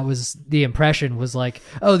thought that was the impression, was like,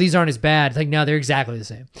 oh, these aren't as bad. It's like, no, they're exactly the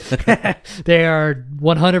same. They are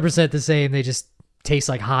 100% the same. They just taste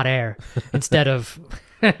like hot air instead of.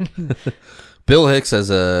 Bill Hicks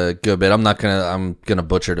has a good bit. I'm gonna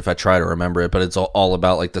butcher it if I try to remember it, but it's all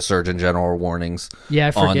about like the Surgeon General warnings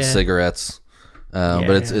on cigarettes. But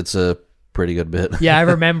it's a pretty good bit. Yeah, I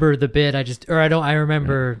remember the bit. I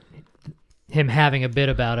remember him having a bit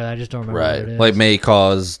about it. I just don't remember what it is. Like may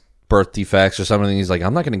cause birth defects or something. He's like,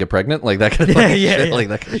 I'm not gonna get pregnant. Like that kind of shit. Like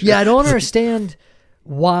that kind of shit. Yeah, I don't understand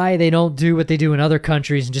why they don't do what they do in other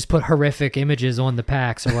countries and just put horrific images on the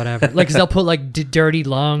packs or whatever. Like, cause they'll put like dirty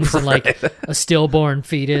lungs and like a stillborn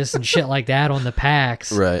fetus and shit like that on the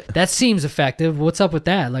packs. Right. That seems effective. What's up with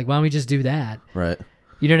that? Like, why don't we just do that? Right.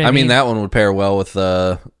 You know what I mean? I mean, that one would pair well with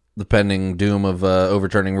the pending doom of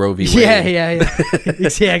overturning Roe v. Wade. Yeah,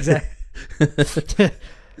 exactly.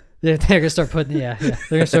 They're gonna start putting they're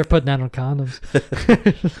gonna start putting that on condoms.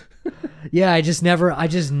 Yeah, I just never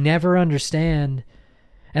understand.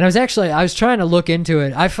 And I was trying to look into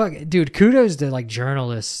it. Dude, kudos to like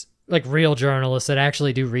journalists, like real journalists that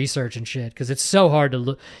actually do research and shit, because it's so hard to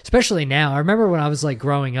look, especially now. I remember when I was like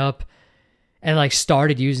growing up and like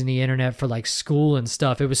started using the internet for like school and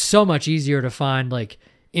stuff, it was so much easier to find like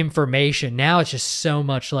information. Now it's just so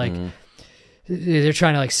much like they're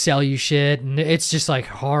trying to like sell you shit, and it's just like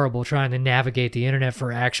horrible trying to navigate the internet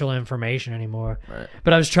for actual information anymore. Right.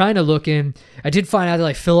 But I was trying to look in. I did find out that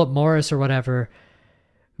like Philip Morris or whatever,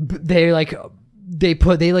 they invested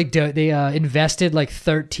like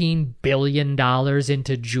 $13 billion into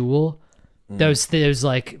Juul. Those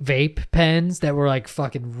like vape pens that were like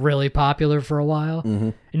fucking really popular for a while.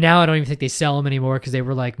 And now I don't even think they sell them anymore because they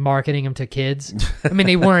were like marketing them to kids. I mean,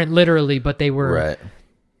 they weren't literally, but they were. Right.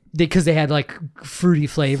 Because they had like fruity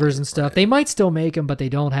flavors and stuff. Right. They might still make them, but they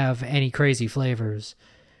don't have any crazy flavors.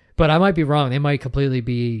 But I might be wrong. They might completely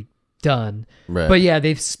be done. Right. But yeah,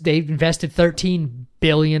 they've invested $13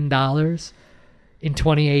 billion in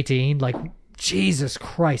 2018. Like, Jesus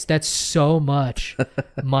Christ, that's so much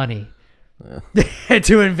money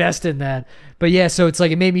to invest in that. But yeah, so it's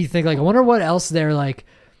like, it made me think, like, I wonder what else they're like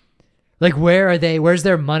where's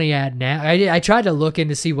their money at now? I tried to look in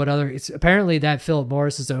to see what apparently that Philip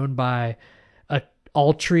Morris is owned by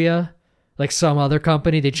Altria, like some other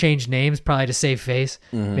company. They changed names probably to save face.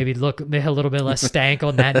 Maybe look a little bit less stank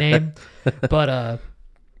on that name. But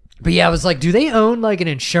yeah, I was like, do they own like an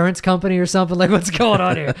insurance company or something? Like, what's going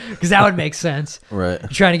on here? Because that would make sense. Right. You're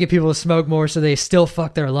trying to get people to smoke more so they still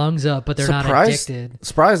fuck their lungs up, but they're not addicted.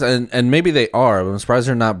 Surprised, and maybe they are, but I'm surprised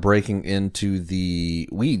they're not breaking into the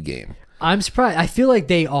weed game. I'm surprised. I feel like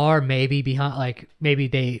they are maybe behind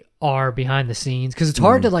the scenes, because it's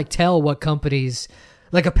hard to like tell what companies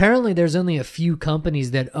Like, apparently there's only a few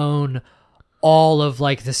companies that own all of,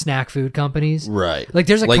 like, the snack food companies. Right. Like,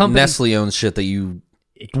 there's a company... Nestle owns shit that you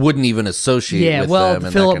wouldn't even associate with them. Yeah,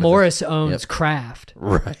 Philip Morris owns Kraft.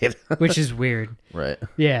 Right. Which is weird. Right.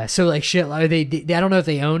 Yeah, so, like, shit, like, I don't know if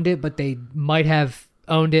they owned it, but they might have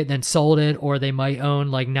owned it and then sold it, or they might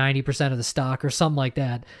own, like, 90% of the stock or something like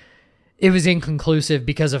that. It was inconclusive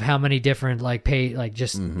because of how many different, like, I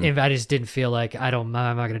just didn't feel like I'm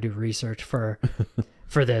not going to do research for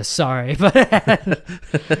this. Sorry, but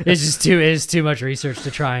it's too much research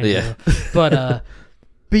to try and do. But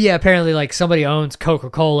yeah, apparently, like, somebody owns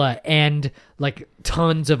Coca-Cola and, like,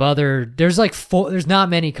 tons of other. There's like there's not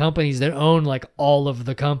many companies that own, like, all of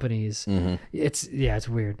the companies. Mm-hmm. It's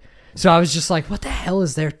weird. So I was just like, what the hell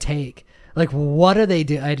is their take? Like, what do they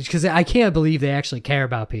do? Because I can't believe they actually care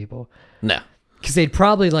about people. No. Because they'd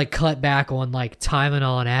probably, like, cut back on, like,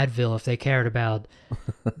 Tylenol and Advil if they cared about,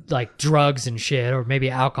 like, drugs and shit, or maybe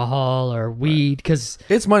alcohol or weed. Because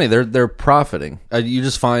it's money. They're profiting. You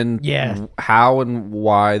just find how and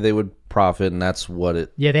why they would profit, and that's what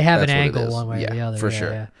it. Yeah, they have an angle one way or the other. For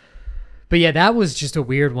sure. Yeah. But yeah, that was just a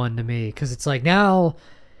weird one to me, because it's like, now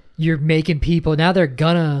you're making people, now they're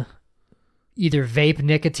gonna either vape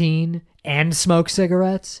nicotine and smoke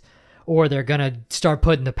cigarettes, or they're gonna start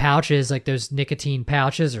putting the pouches, like those nicotine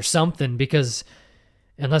pouches or something, because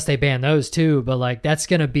unless they ban those too, but, like, that's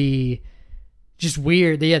gonna be just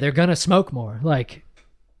weird. Yeah, they're gonna smoke more, like,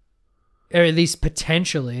 or at least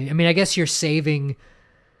potentially. I mean, I guess you're saving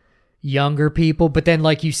younger people, but then,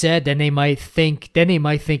 like you said, then they might think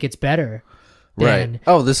it's better. Right.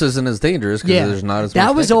 Oh, this isn't as dangerous because there's not as much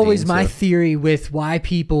that was nicotine, always my theory with why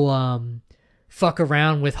people fuck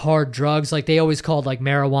around with hard drugs. Like, they always called, like,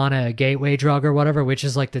 marijuana a gateway drug or whatever, which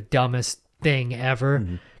is, like, the dumbest thing ever.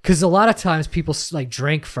 Because a lot of times people, like,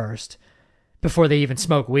 drink first before they even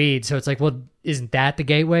smoke weed. So it's like, well, isn't that the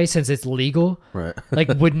gateway since it's legal? Right. Like,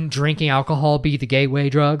 wouldn't drinking alcohol be the gateway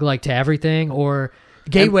drug, like, to everything? Or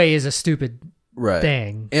gateway is a stupid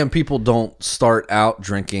thing. And people don't start out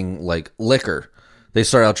drinking, like, liquor. They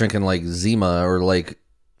start out drinking, like, Zima or, like...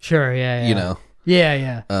 Sure, yeah. You know?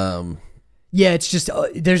 Yeah. Yeah, it's just,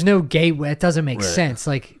 there's no gateway. It doesn't make sense.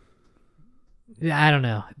 Like, I don't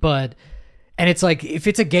know. But, and it's like, if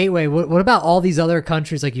it's a gateway, what about all these other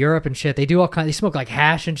countries, like Europe and shit? They do all kinds, they smoke, like,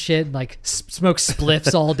 hash and shit, and, like, smoke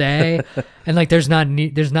spliffs all day. And, like, there's not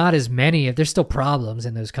as many. There's still problems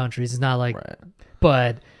in those countries. It's not like,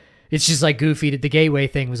 but it's just, like, goofy. The gateway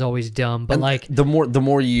thing was always dumb. But, and, like, the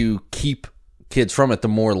more you keep kids from it, the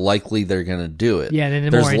more likely they're gonna do it. Yeah, and then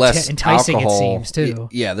the more less enticing alcohol, it seems too.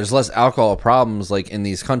 Yeah, there's less alcohol problems, like, in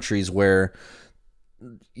these countries where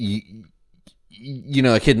you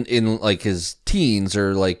know, a kid in like his teens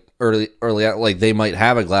or like early like they might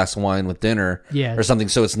have a glass of wine with dinner or something,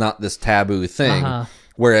 so it's not this taboo thing.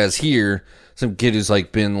 Whereas here, some kid who's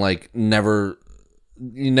like been like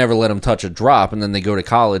you never let them touch a drop, and then they go to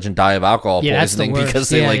college and die of alcohol poisoning because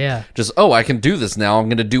they just, I can do this now. I'm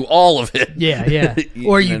going to do all of it. Yeah.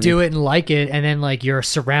 Or you do it and like it, and then, like, you're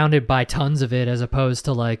surrounded by tons of it, as opposed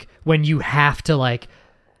to, like, when you have to, like,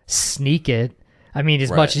 sneak it. I mean, as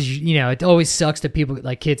much as, you know, it always sucks that people,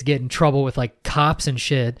 like, kids get in trouble with, like, cops and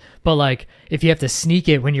shit. But, like, if you have to sneak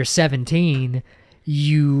it when you're 17,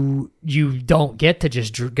 you don't get to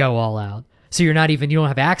just go all out. So you don't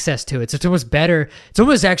have access to it. So it's almost better. It's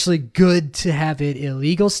almost actually good to have it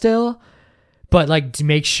illegal still, but, like, to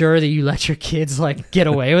make sure that you let your kids, like, get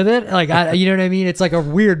away with it. Like, you know what I mean? It's like a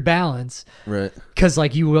weird balance. Right. Because,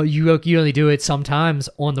 like, you only do it sometimes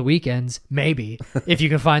on the weekends, maybe, if you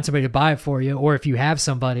can find somebody to buy it for you, or if you have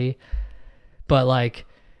somebody. But, like,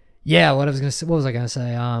 yeah, what was I gonna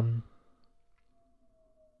say?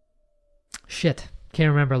 Shit. Can't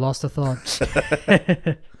remember. Lost a thought.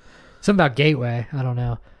 Something about gateway. I don't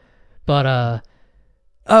know. But,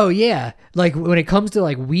 oh, yeah. Like, when it comes to,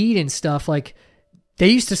 like, weed and stuff, like, they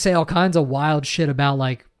used to say all kinds of wild shit about,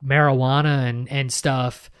 like, marijuana and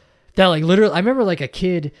stuff. That, like, literally, I remember, like, a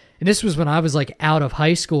kid, and this was when I was, like, out of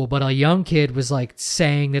high school, but a young kid was, like,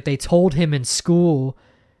 saying that they told him in school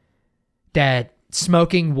that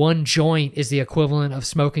smoking one joint is the equivalent of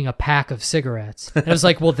smoking a pack of cigarettes. And I was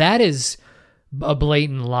like, well, that is a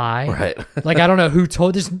blatant lie. Right. Like, I don't know who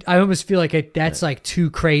told this. I almost feel like that's like too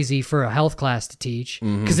crazy for a health class to teach,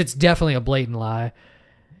 because it's definitely a blatant lie.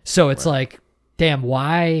 So it's like, damn,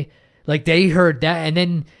 why? Like, they heard that, and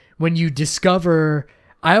then when you discover,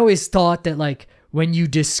 I always thought that, like, when you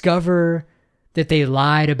discover that they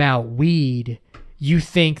lied about weed, you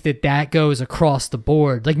think that goes across the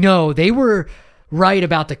board. Like, no, they were right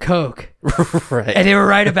about the coke. Right. And they were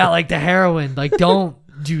right about, like, the heroin. Like, don't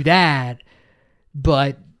do that.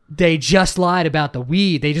 But they just lied about the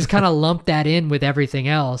weed. They just kind of lumped that in with everything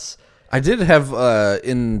else. I did have at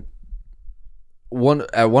one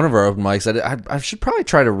of our open mics. I should probably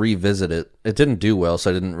try to revisit it. It didn't do well,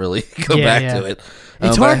 so I didn't really go back to it.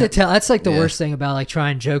 It's hard to tell. That's like the worst thing about like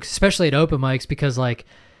trying jokes, especially at open mics, because like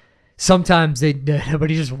sometimes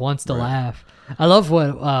nobody just wants to laugh. I love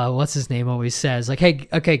what what's his name always says. Like, hey,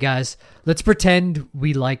 okay, guys, let's pretend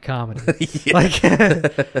we like comedy. Like,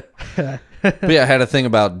 but yeah, I had a thing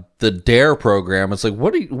about the Dare program. It's like,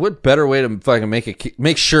 what better way to fucking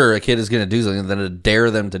make sure a kid is going to do something than to dare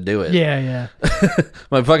them to do it? Yeah.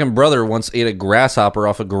 My fucking brother once ate a grasshopper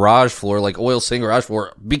off a garage floor, like oil stain garage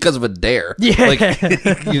floor, because of a dare. Yeah, like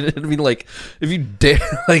you know what I mean, like if you dare,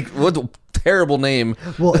 like what a terrible name.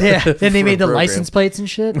 Well, yeah, and they made the license plates and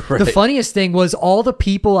shit. Right. The funniest thing was all the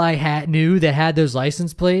people I knew that had those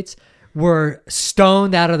license plates were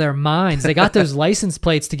stoned out of their minds. They got those license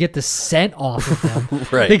plates to get the scent off of them.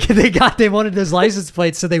 Right. They wanted those license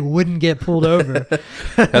plates so they wouldn't get pulled over.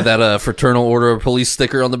 Had that fraternal order of police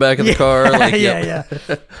sticker on the back of the car. Like, yeah.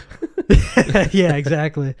 Yeah,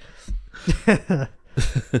 exactly.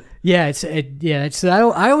 So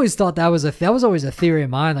I always thought that was always a theory of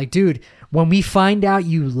mine. Like, dude, when we find out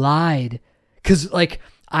you lied, because like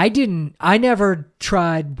I never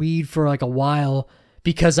tried weed for like a while.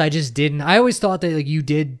 Because I just didn't. I always thought that like you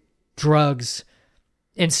did drugs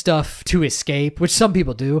and stuff to escape, which some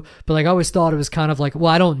people do. But like I always thought it was kind of like,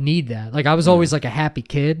 well, I don't need that. Like I was always like a happy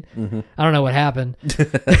kid. Mm-hmm. I don't know what happened,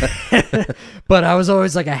 but I was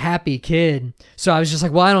always like a happy kid. So I was just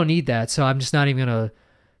like, well, I don't need that. So I'm just not even gonna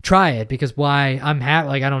try it because why? I'm happy.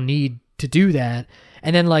 Like I don't need to do that.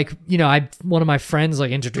 And then like one of my friends like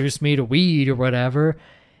introduced me to weed or whatever,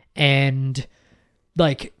 and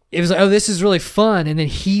like. It was like, oh, this is really fun. And then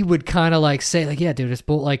he would kind of like say like, yeah, dude, it's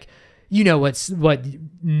like, what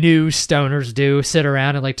new stoners do, sit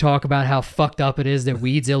around and like talk about how fucked up it is that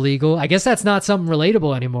weed's illegal. I guess that's not something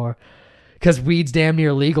relatable anymore because weed's damn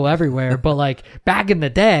near legal everywhere. But like back in the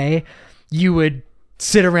day, you would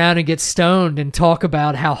sit around and get stoned and talk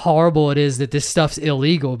about how horrible it is that this stuff's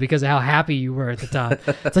illegal because of how happy you were at the time.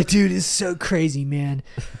 It's like, dude, it's so crazy, man.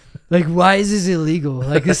 Like, why is this illegal?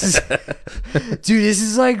 Like, this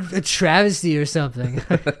is like a travesty or something.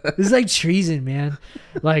 This is like treason, man.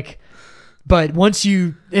 Like, but once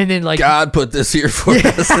you, and then like. God put this here for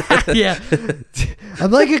us. Yeah.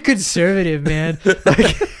 I'm like a conservative, man.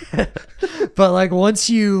 Like, but like, once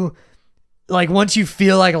you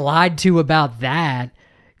feel like lied to about that,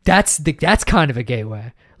 that's kind of a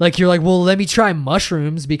gateway. Like you're like, well, let me try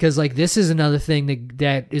mushrooms because like this is another thing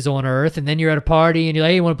that is on Earth. And then you're at a party and you're like,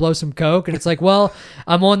 hey, you want to blow some coke? And it's like, well,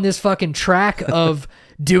 I'm on this fucking track of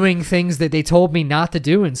doing things that they told me not to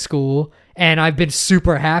do in school, and I've been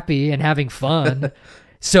super happy and having fun.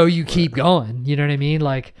 So you keep going. You know what I mean?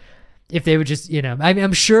 Like if they would just,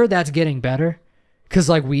 I'm sure that's getting better because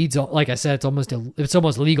like weed's, like I said, it's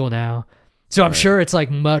almost legal now. So I'm sure it's like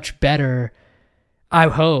much better. I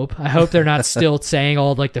hope they're not still saying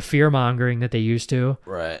all like the fear mongering that they used to.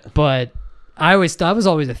 Right. But I always thought it was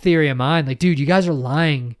always a theory of mine. Like, dude, you guys are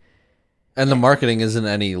lying. And the marketing isn't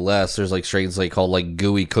any less. There's like strains like called like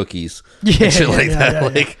gooey cookies. Yeah. And shit like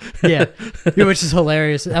that. Yeah. Which is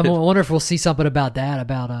hilarious. I wonder if we'll see something about that.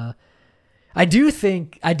 I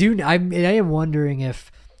am wondering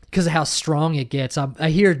if, because of how strong it gets, I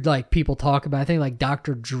hear like people talk about, I think like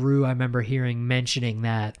Dr. Drew, I remember mentioning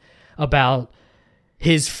that about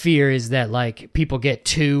his fear is that like people get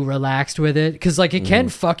too relaxed with it because like it can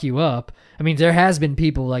fuck you up. I mean, there has been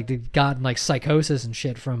people like they've gotten like psychosis and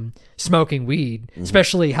shit from smoking weed,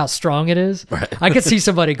 especially how strong it is. Right. I could see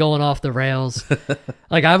somebody going off the rails.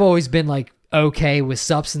 Like I've always been like okay with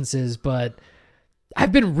substances, but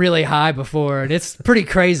I've been really high before and it's pretty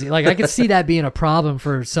crazy. Like I could see that being a problem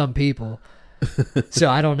for some people. So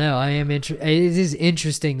I don't know. It is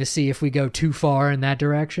interesting to see if we go too far in that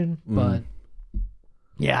direction, but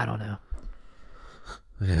yeah, I don't know.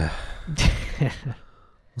 Yeah.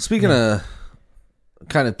 Speaking of,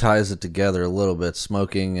 kind of ties it together a little bit,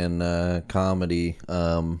 smoking and comedy,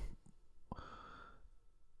 and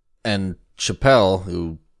Chappelle,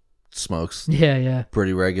 who smokes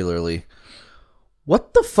pretty regularly.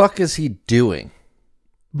 What the fuck is he doing?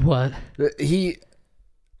 What?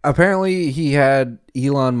 Apparently he had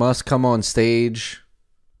Elon Musk come on stage.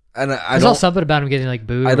 And I saw something about him getting like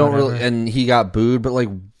booed. I don't really, and he got booed, but like,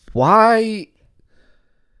 why?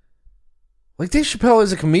 Like Dave Chappelle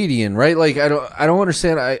is a comedian, right? Like I don't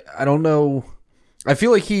understand. I don't know. I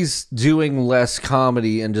feel like he's doing less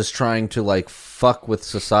comedy and just trying to like fuck with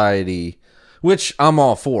society, which I'm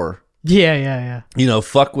all for. Yeah.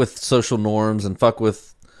 Fuck with social norms and fuck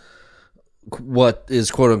with what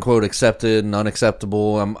is quote unquote accepted and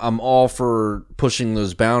unacceptable. I'm all for pushing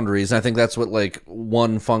those boundaries. And I think that's what like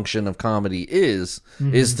one function of comedy is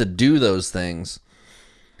to do those things.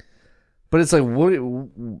 But it's like, what?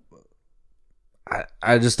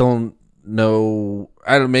 I just don't know.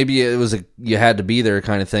 I don't. Maybe it was you had to be there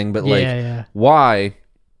kind of thing. But like, why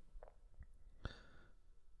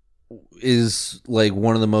is like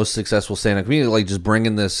one of the most successful stand-up comedians like just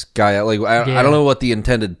bringing this guy out? Like, I don't know what the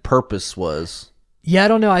intended purpose was. Yeah, I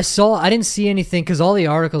don't know. I didn't see anything because all the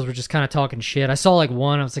articles were just kind of talking shit. I saw like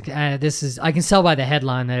one. I was like, this is. I can tell by the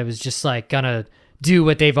headline that it was just like gonna do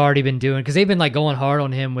what they've already been doing because they've been like going hard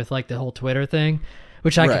on him with like the whole Twitter thing,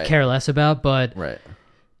 which I could care less about. But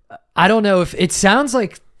I don't know if it sounds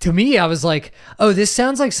like to me. I was like, oh, this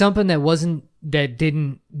sounds like something that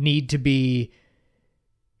didn't need to be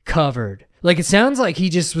covered. Like it sounds like he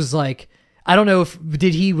just was like, I don't know if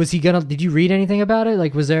did you read anything about it?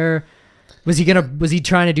 Like was he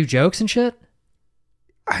trying to do jokes and shit?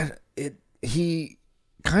 He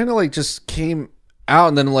kind of like just came out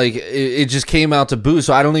and then like it just came out to boo,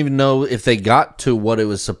 so I don't even know if they got to what it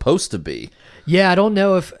was supposed to be. Yeah, I don't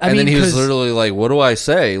know if I mean, then he was literally like, what do I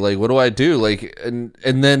say? Like, what do I do? Like, and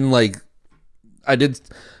then like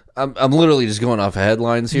I'm literally just going off of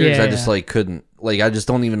headlines here because I just like couldn't, like, I just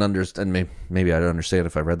don't even understand. Maybe I'd understand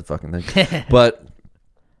if I read the fucking thing, but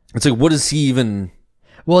it's like, what is he even?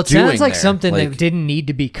 Well, it sounds like there? Something that didn't need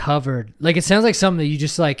to be covered. Like it sounds like something that you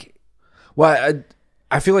just like. Well,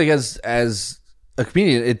 I feel like as a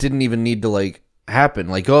comedian, it didn't even need to like happen.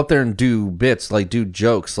 Like go up there and do bits, like do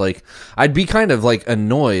jokes. Like I'd be kind of like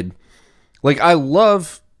annoyed. Like I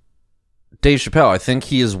love Dave Chappelle. I think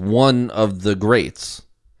he is one of the greats.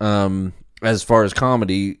 As far as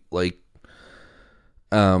comedy, like,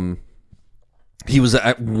 he was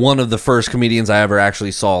one of the first comedians I ever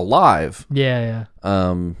actually saw live. Yeah.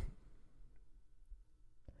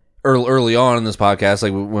 Early on in this podcast,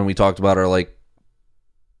 like when we talked about our like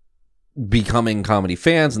becoming comedy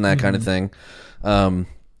fans and that kind of thing,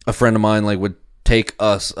 a friend of mine like would take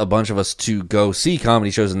a bunch of us to go see comedy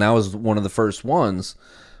shows, and that was one of the first ones.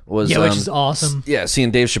 Was which is awesome. Yeah, seeing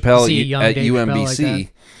Dave Chappelle at UMBC.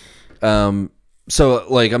 Like so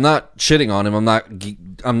like I'm not shitting on him.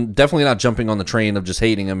 I'm definitely not jumping on the train of just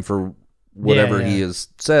hating him for whatever he has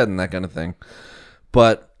said and that kind of thing.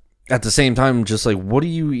 But at the same time, just like, what are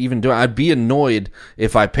you even doing? I'd be annoyed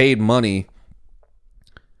if I paid money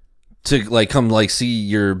to like come like see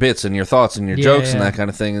your bits and your thoughts and your jokes and that kind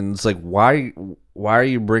of thing. And it's like, why are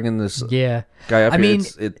you bringing this guy up here? Mean,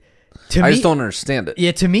 I just don't understand it.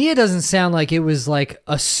 Yeah, to me, it doesn't sound like it was like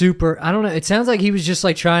a super. I don't know. It sounds like he was just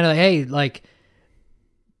like trying to, like, hey, like,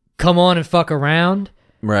 come on and fuck around.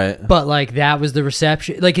 Right. But like that was the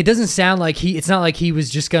reception. Like it doesn't sound like it's not like he was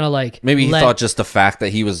just gonna like. Maybe he thought just the fact that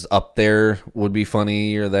he was up there would be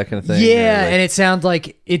funny or that kind of thing. Yeah, and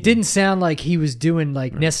it didn't sound like he was doing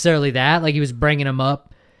like necessarily that. Like he was bringing him up.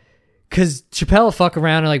 Because Chappelle will fuck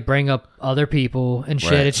around and like bring up other people and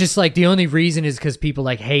shit. Right. It's just like the only reason is because people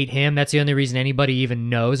like hate him. That's the only reason anybody even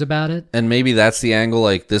knows about it. And maybe that's the angle.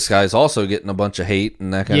 Like this guy's also getting a bunch of hate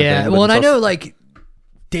and that kind of thing. Yeah, well, and I know like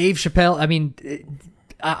Dave Chappelle. I mean,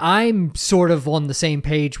 I'm sort of on the same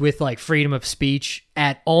page with like freedom of speech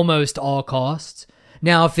at almost all costs.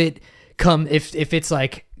 Now, if it's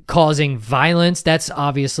like causing violence, that's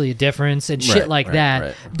obviously a difference and shit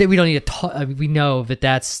that we don't need to we know that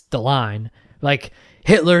that's the line. Like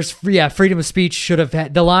Hitler's freedom of speech should have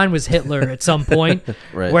had, the line was Hitler at some point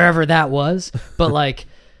wherever that was, but like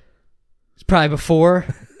it's probably before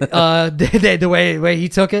the way he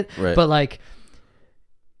took it, but like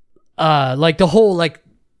the whole like,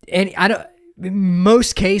 and I don't, in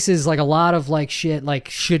most cases, like a lot of like shit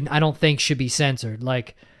like I don't think should be censored.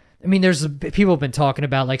 Like I mean, there's people have been talking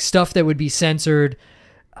about like stuff that would be censored.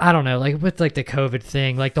 I don't know, like with like the COVID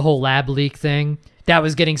thing, like the whole lab leak thing that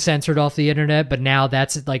was getting censored off the internet, but now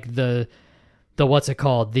that's like the what's it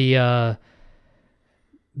called? The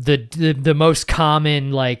most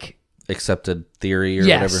common like accepted theory or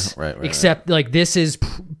whatever. Right. Except like this is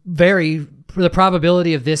the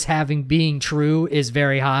probability of this being true is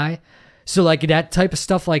very high. So like that type of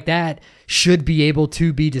stuff like that should be able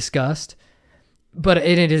to be discussed. But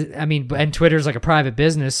it is, I mean, and Twitter's like a private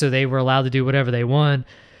business, so they were allowed to do whatever they want.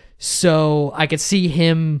 So I could see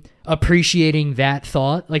him appreciating that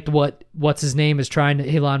thought, like what's his name is trying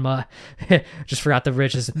to, Elon Musk, just forgot the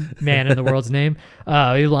richest man in the world's name.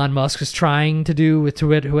 Elon Musk was trying to do with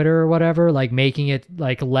Twitter or whatever, like making it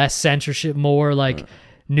like less censorship, more like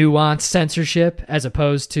nuanced censorship as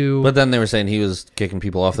opposed to. But then they were saying he was kicking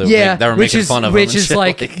people off. They were which making is, fun of him. Which is shit,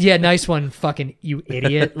 like, yeah, nice one, fucking you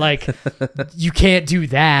idiot. Like, you can't do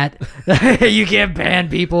that. You can't ban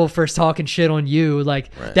people for talking shit on you. Like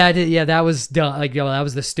that was dumb. Like, yo, that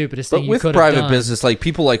was the stupidest thing you could have done. With private business, like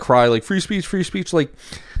people like cry like free speech. Like,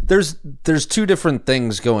 there's two different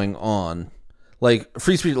things going on. Like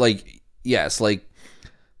free speech, like yes, like.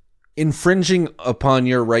 Infringing upon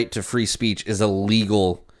your right to free speech is a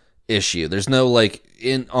legal issue. There's no like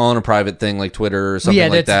on a private thing like Twitter or something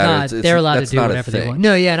like that. They're allowed to do whatever they want.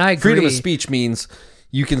 No, yeah, and I agree. Freedom of speech means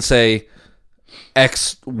you can say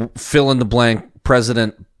X fill in the blank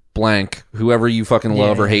president blank whoever you fucking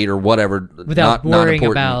love or hate or whatever without worrying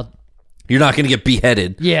about. You're not going to get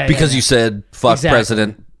beheaded because you said fuck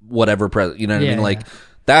president whatever president. You know what I mean? Like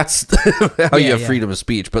that's how you have freedom of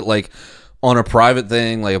speech. But like. On a private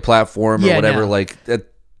thing, like a platform or whatever, like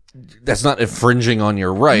that's not infringing on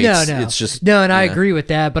your rights. No. It's just and I agree with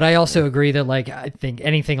that. But I also agree that like I think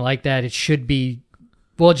anything like that, it should be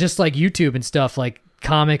just like YouTube and stuff. Like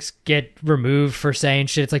comics get removed for saying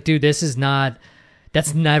shit. It's like, dude, that's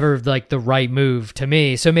never like the right move to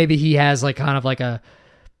me. So maybe he has like kind of like a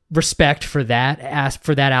respect for that,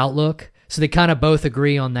 outlook. So they kind of both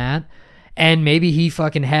agree on that. And maybe he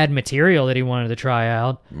fucking had material that he wanted to try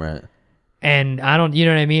out. Right. And I don't, you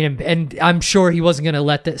know what I mean? And I'm sure he wasn't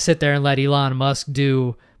going to sit there and let Elon Musk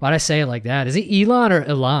do, why'd I say it like that? Is it Elon or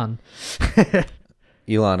Elon?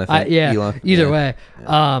 Elon, I think. Elon. Either way.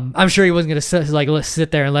 Yeah. I'm sure he wasn't going to sit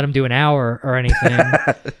there and let him do an hour or anything.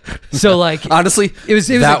 So like. Honestly, it was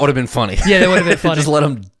that would have been funny. Yeah, that would have been funny. Just let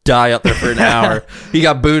him die up there for an hour. He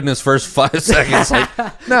got booed in his first 5 seconds.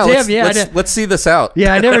 Like, no, let's see this out.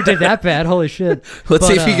 Yeah, I never did that bad. Holy shit. Let's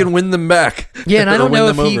see if he can win them back. Yeah, and I don't know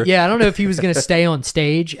if he was going to stay on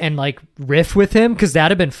stage and like riff with him because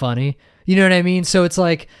that'd have been funny. You know what I mean? So it's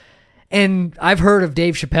like, and I've heard of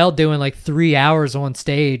Dave Chappelle doing like 3 hours on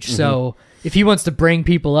stage. Mm-hmm. So if he wants to bring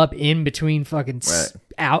people up in between fucking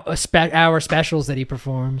hour specials that he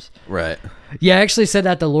performs. Right. Yeah, I actually said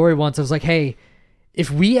that to Lori once. I was like, hey, if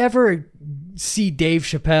we ever see Dave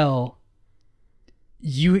Chappelle,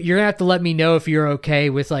 you're gonna have to let me know if you're okay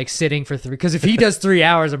with like sitting for 3. Because if he does 3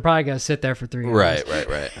 hours, I'm probably gonna sit there for 3 hours.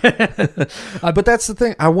 Right. But that's the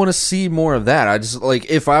thing. I want to see more of that. I just like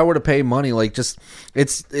if I were to pay money, like just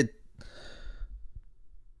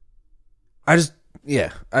I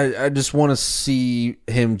just want to see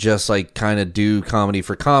him just like kind of do comedy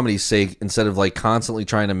for comedy's sake instead of like constantly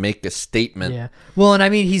trying to make a statement. Yeah. Well, and I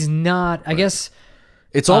mean, he's not. I guess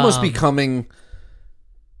it's almost becoming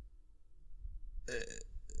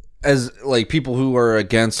as like people who are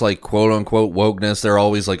against like quote unquote wokeness. They're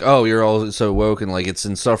always like, "Oh, you're all so woke," and like it's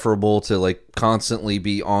insufferable to like constantly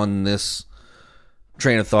be on this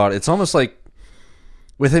train of thought. It's almost like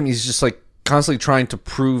with him, he's just like constantly trying to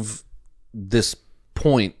prove this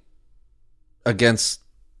point against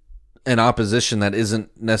an opposition that isn't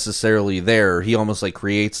necessarily there. He almost like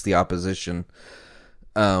creates the opposition.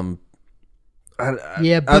 But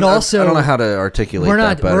also I don't know how to articulate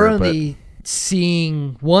that better. We're only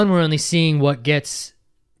seeing what gets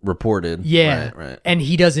reported. Yeah, right. And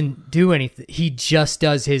he doesn't do anything. He just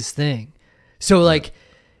does his thing. So like,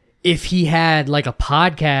 if he had like a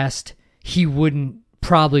podcast, he wouldn't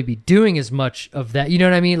probably be doing as much of that. You know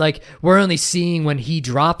what I mean? Like, we're only seeing when he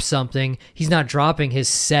drops something. He's not dropping his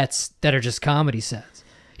sets that are just comedy sets.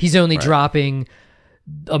 He's only dropping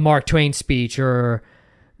a Mark Twain speech or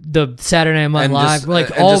the Saturday Night Live.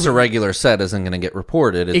 Just a regular set isn't going to get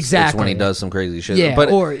reported. It's when he does some crazy shit. Yeah, but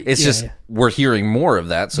it's just we're hearing more of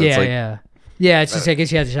that. So it's like, it's just I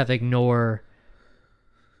guess you just have to ignore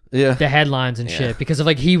the headlines and shit because of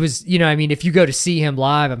like he was. You know, I mean, if you go to see him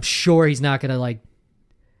live, I'm sure he's not going to like.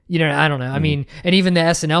 You know, I don't know. I mean, and even the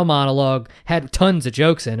SNL monologue had tons of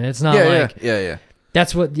jokes in it. It's not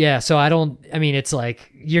That's what. Yeah. So I don't. I mean, it's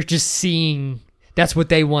like you're just seeing. That's what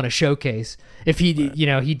they want to showcase. If he,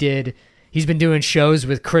 he's been doing shows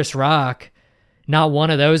with Chris Rock. Not one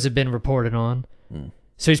of those have been reported on.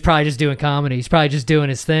 So he's probably just doing comedy. He's probably just doing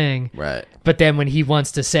his thing. Right. But then when he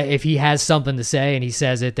wants to say, if he has something to say and he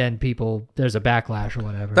says it, then there's a backlash or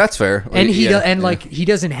whatever. That's fair. And he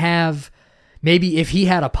doesn't have. Maybe if he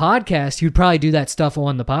had a podcast, he would probably do that stuff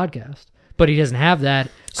on the podcast. But he doesn't have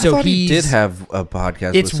that. So I thought he did have a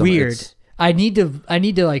podcast. It's weird. I need to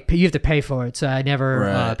like, you have to pay for it. So I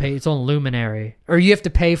never pay. It's on Luminary. Or you have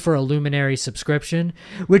to pay for a Luminary subscription,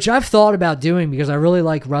 which I've thought about doing because I really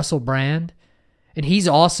like Russell Brand. And he's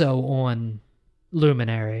also on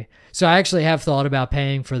Luminary. So I actually have thought about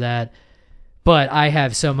paying for that. But I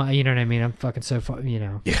have so much, you know what I mean? I'm fucking so far,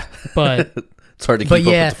 Yeah. But It's hard to keep But up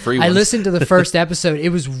yeah, with the free I ones. listened to the first episode. It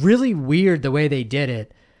was really weird the way they did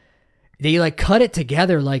it. They like cut it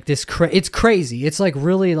together like this. It's crazy. It's like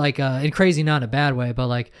really like and crazy not in a bad way, but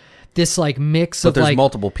like this like mix of But there's like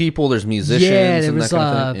multiple people. There's musicians. there and was, that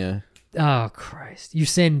kind of thing. Yeah. oh Christ,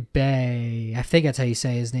 Usain Bay. I think that's how you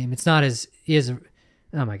say his name. It's not as he is.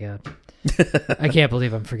 Oh my God, I can't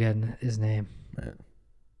believe I'm forgetting his name.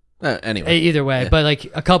 Anyway, Either way, but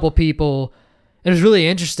like a couple people. It was really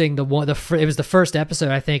interesting. It was the first episode.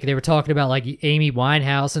 I think they were talking about like Amy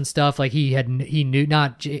Winehouse and stuff. Like he knew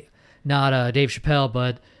not Dave Chappelle,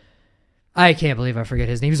 but I can't believe I forget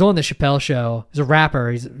his name. He was on the Chappelle show. He's a rapper.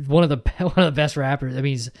 He's one of the best rappers. I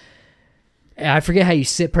mean, I forget how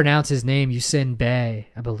you pronounce his name. Usain Bay,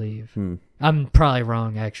 I believe. I'm probably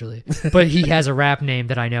wrong actually, but he has a rap name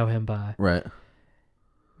that I know him by. right.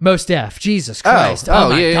 Mos Def. Jesus Christ. Oh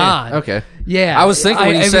my yeah, God. Yeah. Okay. Yeah. I was thinking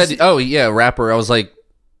when you said, rapper, I was like,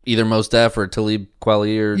 either Mos Def or Talib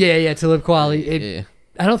Kweli or... Yeah, Talib Kweli. Yeah.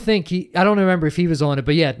 I don't remember if he was on it,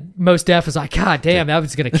 but yeah, Mos Def was like, God damn, that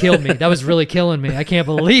was going to kill me. That was really killing me. I can't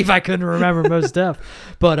believe I couldn't remember Mos Def.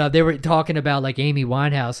 But they were talking about like Amy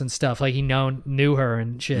Winehouse and stuff, like he knew her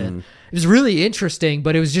and shit. It was really interesting,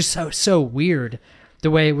 but it was just so weird the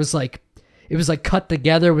way it was like cut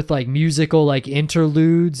together with like musical like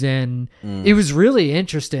interludes, and it was really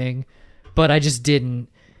interesting, but I just didn't.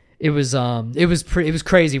 It was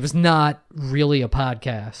crazy. It was not really a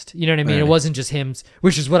podcast. You know what I mean? Right. It wasn't just him,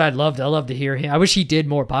 which is what I'd love to hear him. I wish he did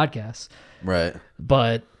more podcasts. Right.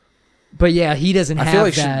 But yeah, he doesn't have feel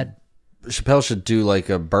like that. Chappelle should do like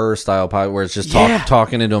a Burr style pod where it's just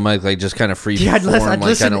talking into a mic, like just kind of free form, I'd like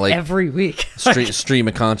listen kind of like every week. stream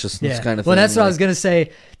of consciousness kind of thing. Well, that's what like, I was gonna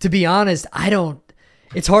say. To be honest,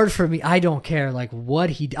 it's hard for me. I don't care like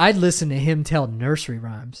what I'd listen to him tell nursery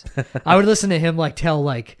rhymes. I would listen to him like tell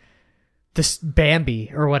like this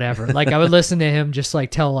Bambi or whatever. Like I would listen to him just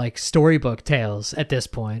like tell like storybook tales at this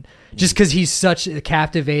point, just because he's such a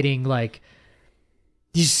captivating like.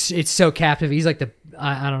 It's so captivating. He's like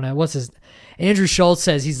I don't know what's his. Andrew Schultz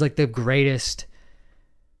says he's like the greatest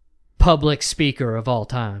public speaker of all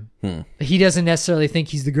time. He doesn't necessarily think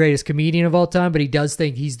he's the greatest comedian of all time, but he does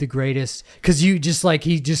think he's the greatest because he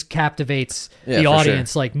just captivates the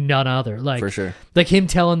audience like none other. Like for sure, like him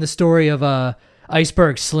telling the story of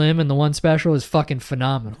Iceberg Slim and the one special is fucking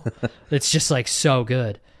phenomenal. It's just like so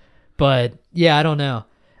good. But yeah, I don't know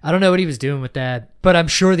what he was doing with that, but I'm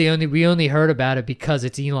sure we only heard about it because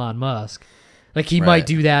it's Elon Musk. Like he might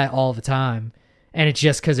do that all the time, and it's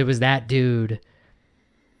just because it was that dude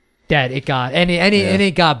that it got, and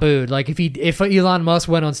it got booed. Like if Elon Musk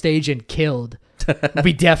went on stage and killed,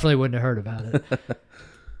 we definitely wouldn't have heard about it.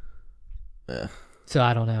 Yeah. So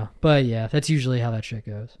I don't know, but yeah, that's usually how that shit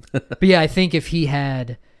goes. But yeah, I think if he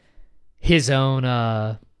had his own.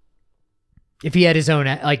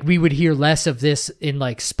 Like we would hear less of this in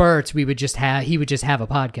like spurts. He would just have a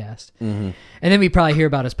podcast, and then we probably hear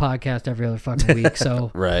about his podcast every other fucking week.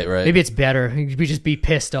 So right. Maybe it's better. We just be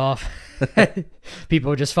pissed off.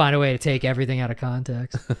 People would just find a way to take everything out of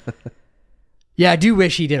context. Yeah, I do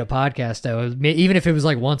wish he did a podcast though. Even if it was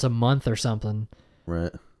like once a month or something.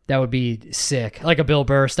 Right. That would be sick. Like a Bill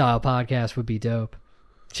Burr style podcast would be dope.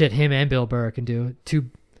 Shit, him and Bill Burr can do it.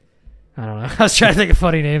 I don't know. I was trying to think of a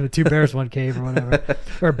funny name, the Two Bears, One Cave or whatever.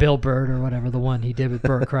 Or Bill Bird or whatever, the one he did with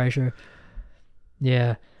Burt Kreischer.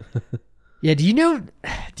 Yeah. Yeah, do you know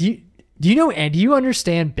and do you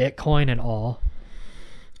understand Bitcoin at all?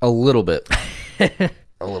 A little bit.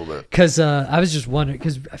 A little bit. Because I was just wondering,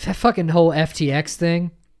 because that fucking whole FTX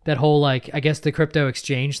thing, that whole, like, I guess the crypto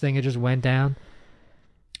exchange thing, it just went down.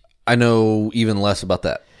 I know even less about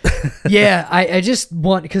that. Yeah, I just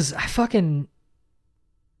want, because I fucking...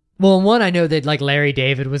 Well, one, I know that like Larry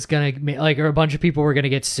David was gonna like, or a bunch of people were gonna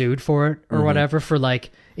get sued for it or whatever for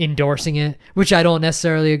like endorsing it, which I don't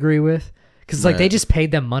necessarily agree with, because like they just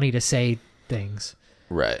paid them money to say things.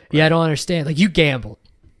 Right. Yeah, I don't understand. Like you gambled,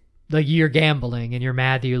 like you're gambling and you're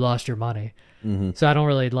mad that you lost your money. So I don't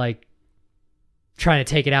really like trying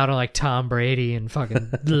to take it out on like Tom Brady and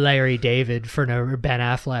fucking Larry David or Ben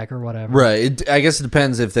Affleck or whatever. Right. I guess it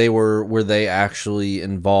depends if were they actually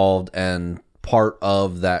involved and part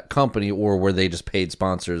of that company, or were they just paid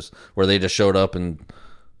sponsors where they just showed up and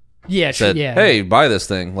said, hey, buy this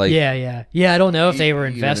thing. Like, yeah. I don't know if they were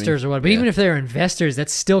investors or what, but even if they were investors,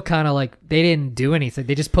 that's still kind of like they didn't do anything.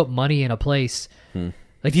 They just put money in a place.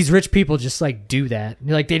 Like these rich people just like do that.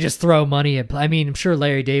 Like they just throw money at. I mean, I'm sure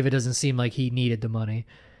Larry David doesn't seem like he needed the money,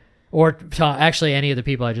 or actually any of the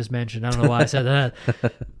people I just mentioned. I don't know why I said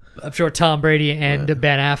that. I'm sure Tom Brady and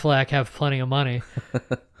Ben Affleck have plenty of money.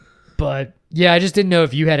 But yeah, I just didn't know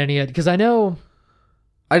if you had any, because I know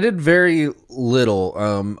I did very little.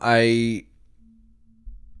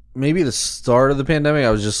 Maybe the start of the pandemic, I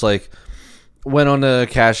was just like, went on the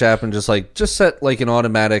Cash App and just set like an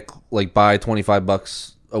automatic like buy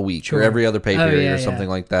 $25 a week or every other pay period or something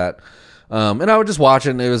like that. And I would just watch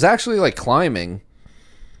it, and it was actually like climbing.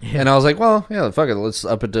 Yeah. And I was like, well, yeah, fuck it, let's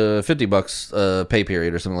up it to $50 pay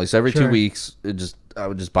period or something like. So every 2 weeks, I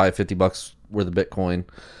would just buy $50 worth of Bitcoin,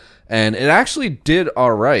 and it actually did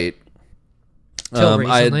all right. Till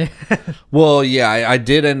recently. I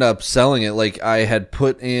did end up selling it. Like I had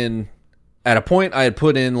put in, at a point, I had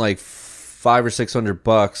put in like $500 or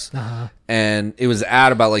 $600, and it was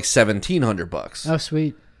at about like $1,700. Oh,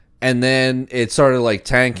 sweet. And then it started like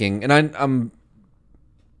tanking, and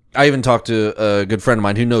I even talked to a good friend of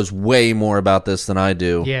mine who knows way more about this than I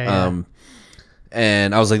do. Yeah.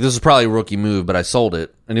 And I was like, this is probably a rookie move, but I sold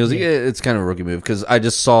it. And he was like, yeah, it's kind of a rookie move because I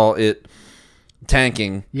just saw it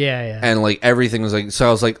tanking. Yeah. And like everything was like, so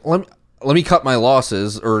I was like, let me cut my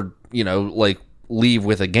losses, or like leave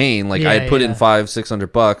with a gain. Like I had put in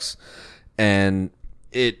 $500-$600, and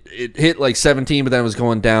it hit like 17, but then it was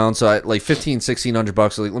going down. So I like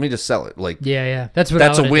 $1,500-$1,600. Like, let me just sell it. Like that's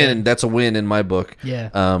a win. Did. That's a win in my book. Yeah.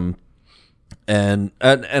 And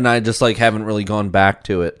I just like haven't really gone back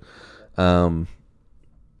to it.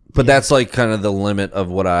 But that's like kind of the limit of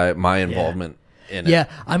what my involvement in it. Yeah,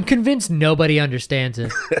 I'm convinced nobody understands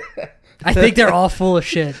it. I think they're all full of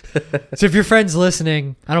shit. So if your friend's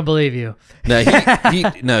listening, I don't believe you. No,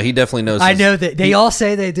 he definitely knows. I know that they all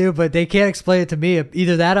say they do, but they can't explain it to me.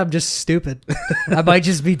 Either that, I'm just stupid. I might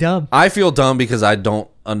just be dumb. I feel dumb because I don't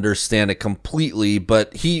understand it completely.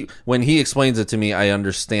 But when he explains it to me, I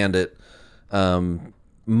understand it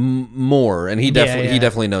more, and he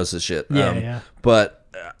definitely knows his shit. But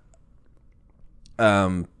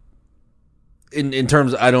in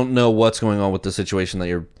terms, I don't know what's going on with the situation that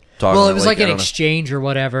you're talking about. Well, it was like an exchange or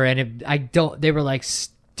whatever, and they were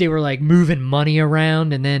like moving money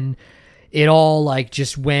around, and then it all like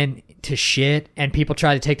just went to shit, and people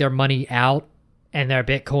tried to take their money out and their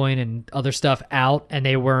Bitcoin and other stuff out, and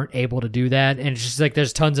they weren't able to do that, and it's just like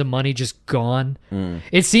there's tons of money just gone.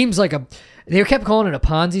 It seems like they kept calling it a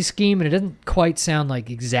Ponzi scheme, and it doesn't quite sound like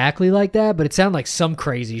exactly like that, but it sounded like some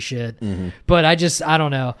crazy shit. But I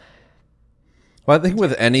don't know. Well, I think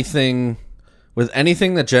with anything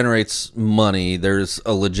that generates money, there's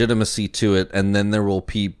a legitimacy to it, and then there will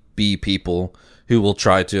be people who will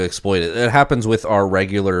try to exploit it. It happens with our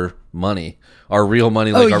regular money, our real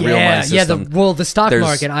money, like our real money system. The stock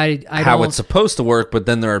market, how it's supposed to work, but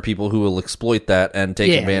then there are people who will exploit that and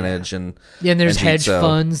take advantage. And there's hedge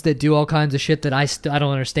funds that do all kinds of shit that I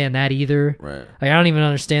don't understand that either. Right. Like, I don't even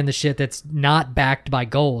understand the shit that's not backed by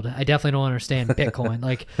gold. I definitely don't understand Bitcoin.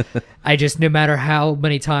 Like, I just, no matter how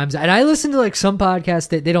many times, and I listen to like some podcasts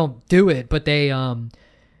that they don't do it, but they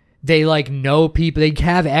like know people, they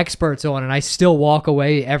have experts on, and I still walk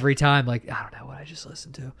away every time like, I don't know what I just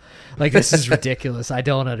listened to. Like, this is ridiculous. I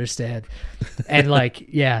don't understand. And like,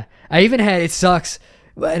 yeah, I even had, it sucks,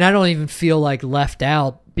 and I don't even feel like left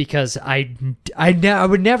out because I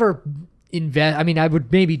would never invest. I mean, I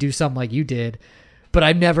would maybe do something like you did, but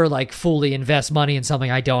I never like fully invest money in something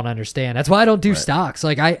I don't understand. That's why I don't do stocks.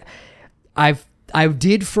 Like I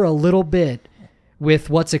did for a little bit with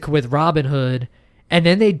with Robinhood. And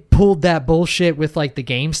then they pulled that bullshit with like the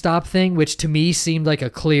GameStop thing, which to me seemed like a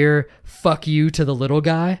clear fuck you to the little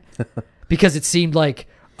guy, because it seemed like,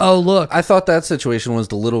 oh look, I thought that situation was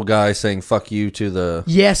the little guy saying fuck you to the.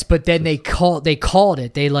 Yes, but then they called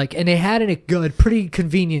it. They like, and they had a pretty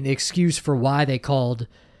convenient excuse for why they called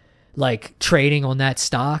like trading on that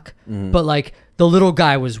stock, but like the little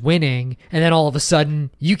guy was winning, and then all of a sudden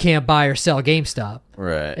you can't buy or sell GameStop.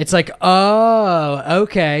 Right. It's like, oh,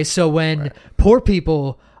 okay. So when poor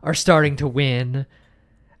people are starting to win,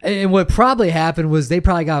 and what probably happened was they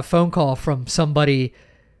probably got a phone call from somebody,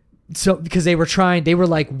 so because they were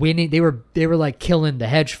like winning, they were like killing the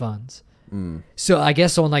hedge funds. So I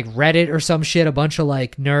guess on like Reddit or some shit, a bunch of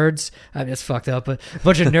like nerds, I mean, it's fucked up, but a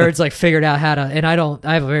bunch of nerds like figured out how to, and I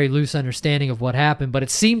have a very loose understanding of what happened, but it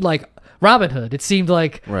seemed like Robinhood. It seemed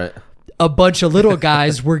like a bunch of little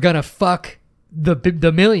guys were gonna fuck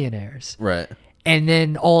the millionaires, right? And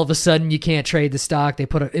then all of a sudden you can't trade the stock. They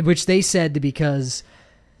which they said because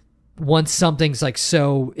once something's like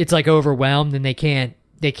it's like overwhelmed, and they can't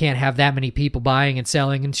have that many people buying and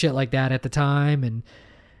selling and shit like that at the time, and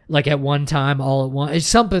like at one time all at once. It's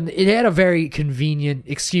something. It had a very convenient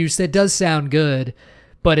excuse that does sound good,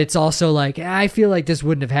 but it's also like, I feel like this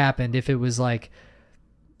wouldn't have happened if it was like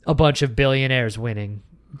a bunch of billionaires winning.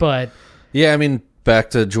 But yeah, I mean, back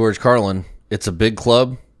to George Carlin. It's a big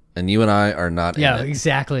club. and you and I are not in it. Yeah,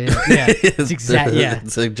 exactly. Yeah, it's exactly. Yeah,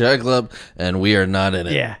 it's a Jug Club, and we are not in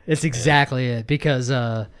it. Yeah, it's exactly it. Because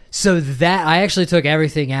so that I actually took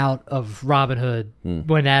everything out of Robinhood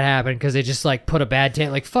when that happened, because they just like put a bad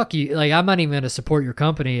taste. Like, fuck you. Like, I'm not even going to support your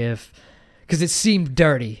company because it seemed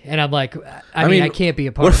dirty, and I'm like, I mean, I can't be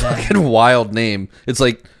a part of that. What a fucking wild name! It's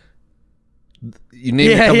like. You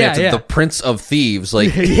name your company the Prince of Thieves,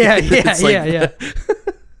 like yeah.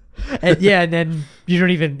 And then you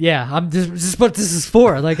don't even this is what this is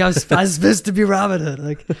for. Like, I was supposed to be Robin Hood.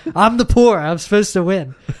 Like, I'm the poor. I'm supposed to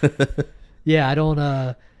win. Yeah, I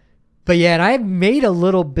don't. But yeah, and I made a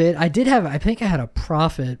little bit. I think I had a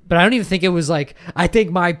profit, but I don't even think it was like. I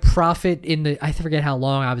think my profit I forget how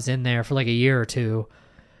long I was in there for, like a year or two.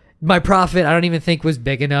 My profit, I don't even think was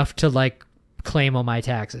big enough to like claim on my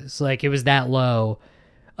taxes. Like, it was that low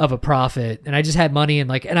of a profit, and I just had money, and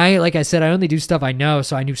like I said, I only do stuff I know.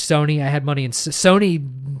 So I knew Sony. I had money, and Sony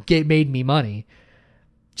made me money.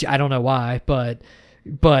 I don't know why, but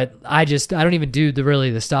I don't even do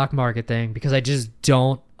the stock market thing, because I just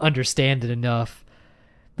don't understand it enough.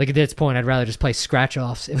 Like, at this point, I'd rather just play scratch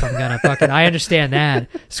offs if I'm gonna fucking. I understand that,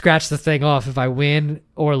 scratch the thing off if I win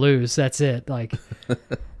or lose. That's it. Like,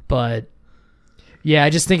 but. Yeah,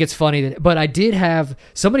 I just think it's funny but I did have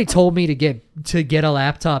somebody told me to get a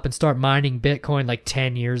laptop and start mining Bitcoin like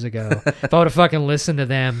 10 years ago. If I would have fucking listened to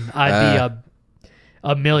them, I'd be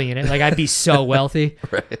a millionaire. Like, I'd be so wealthy.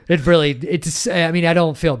 Right. I mean, I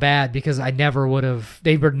don't feel bad, because I never would have.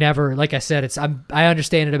 They were never, like I said, I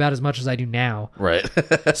understand it about as much as I do now. Right.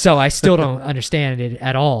 So I still don't understand it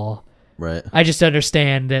at all. Right. I just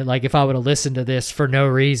understand that, like, if I would have listened to this for no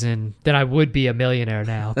reason, then I would be a millionaire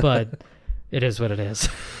now. But it is what it is.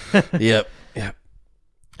 Yep.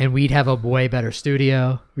 And we'd have a way better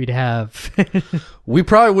studio. We'd have. We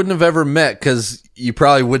probably wouldn't have ever met, because you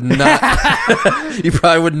probably would not. You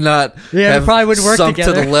probably would not. Yeah, we probably wouldn't work sunk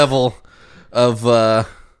together to the level of a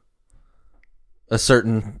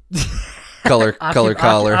certain color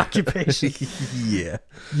occupation. Yeah.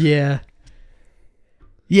 Yeah.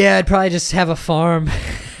 Yeah, I'd probably just have a farm.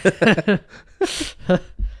 I'd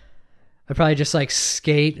probably just like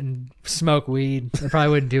skate and smoke weed. I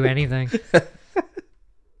probably wouldn't do anything.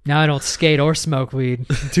 Now I don't skate or smoke weed.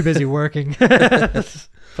 I'm too busy working.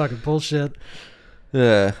 Fucking bullshit.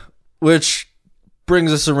 Yeah. Which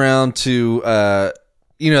brings us around to,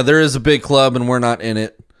 there is a big club and we're not in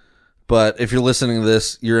it. But if you're listening to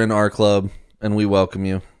this, you're in our club and we welcome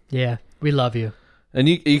you. Yeah, we love you. And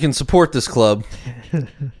you can support this club.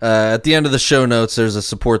 At the end of the show notes, there's a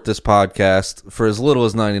support this podcast for as little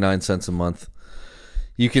as 99 cents a month.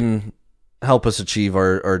 You can help us achieve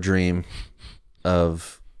our dream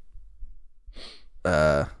of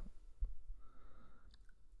I'm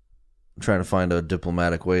trying to find a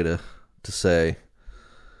diplomatic way to say,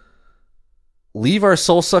 leave our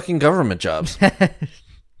soul-sucking government jobs.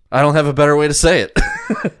 I don't have a better way to say it.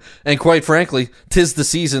 And quite frankly, 'tis the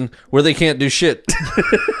season where they can't do shit.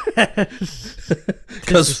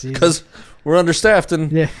 Because we're understaffed,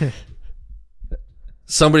 and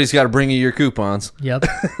somebody's got to bring you your coupons. Yep.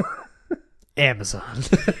 Amazon.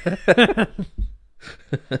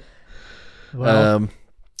 Well,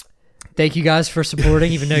 thank you guys for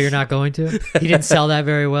supporting, even though you're not going to. He didn't sell that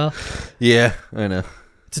very well. Yeah, I know.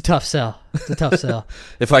 It's a tough sell.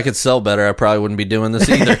 If I could sell better, I probably wouldn't be doing this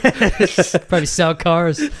either. Probably sell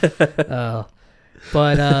cars.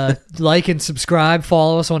 But like and subscribe.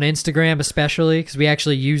 Follow us on Instagram, especially, because we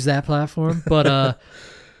actually use that platform. But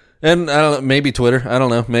and I don't know, maybe Twitter. I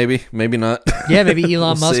don't know. Maybe not. Yeah, maybe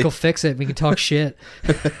Elon Musk will fix it. We can talk shit.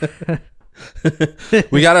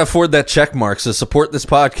 We got to afford that check mark, so support this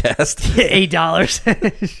podcast.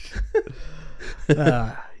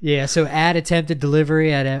 $8. Yeah, so add attempted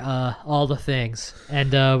delivery at all the things,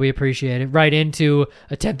 and we appreciate it. Right into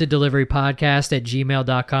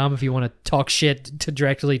attempteddeliverypodcast@gmail.com if you want to talk shit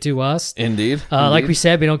directly to us. Indeed. Like we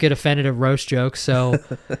said, we don't get offended at roast jokes, so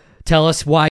tell us why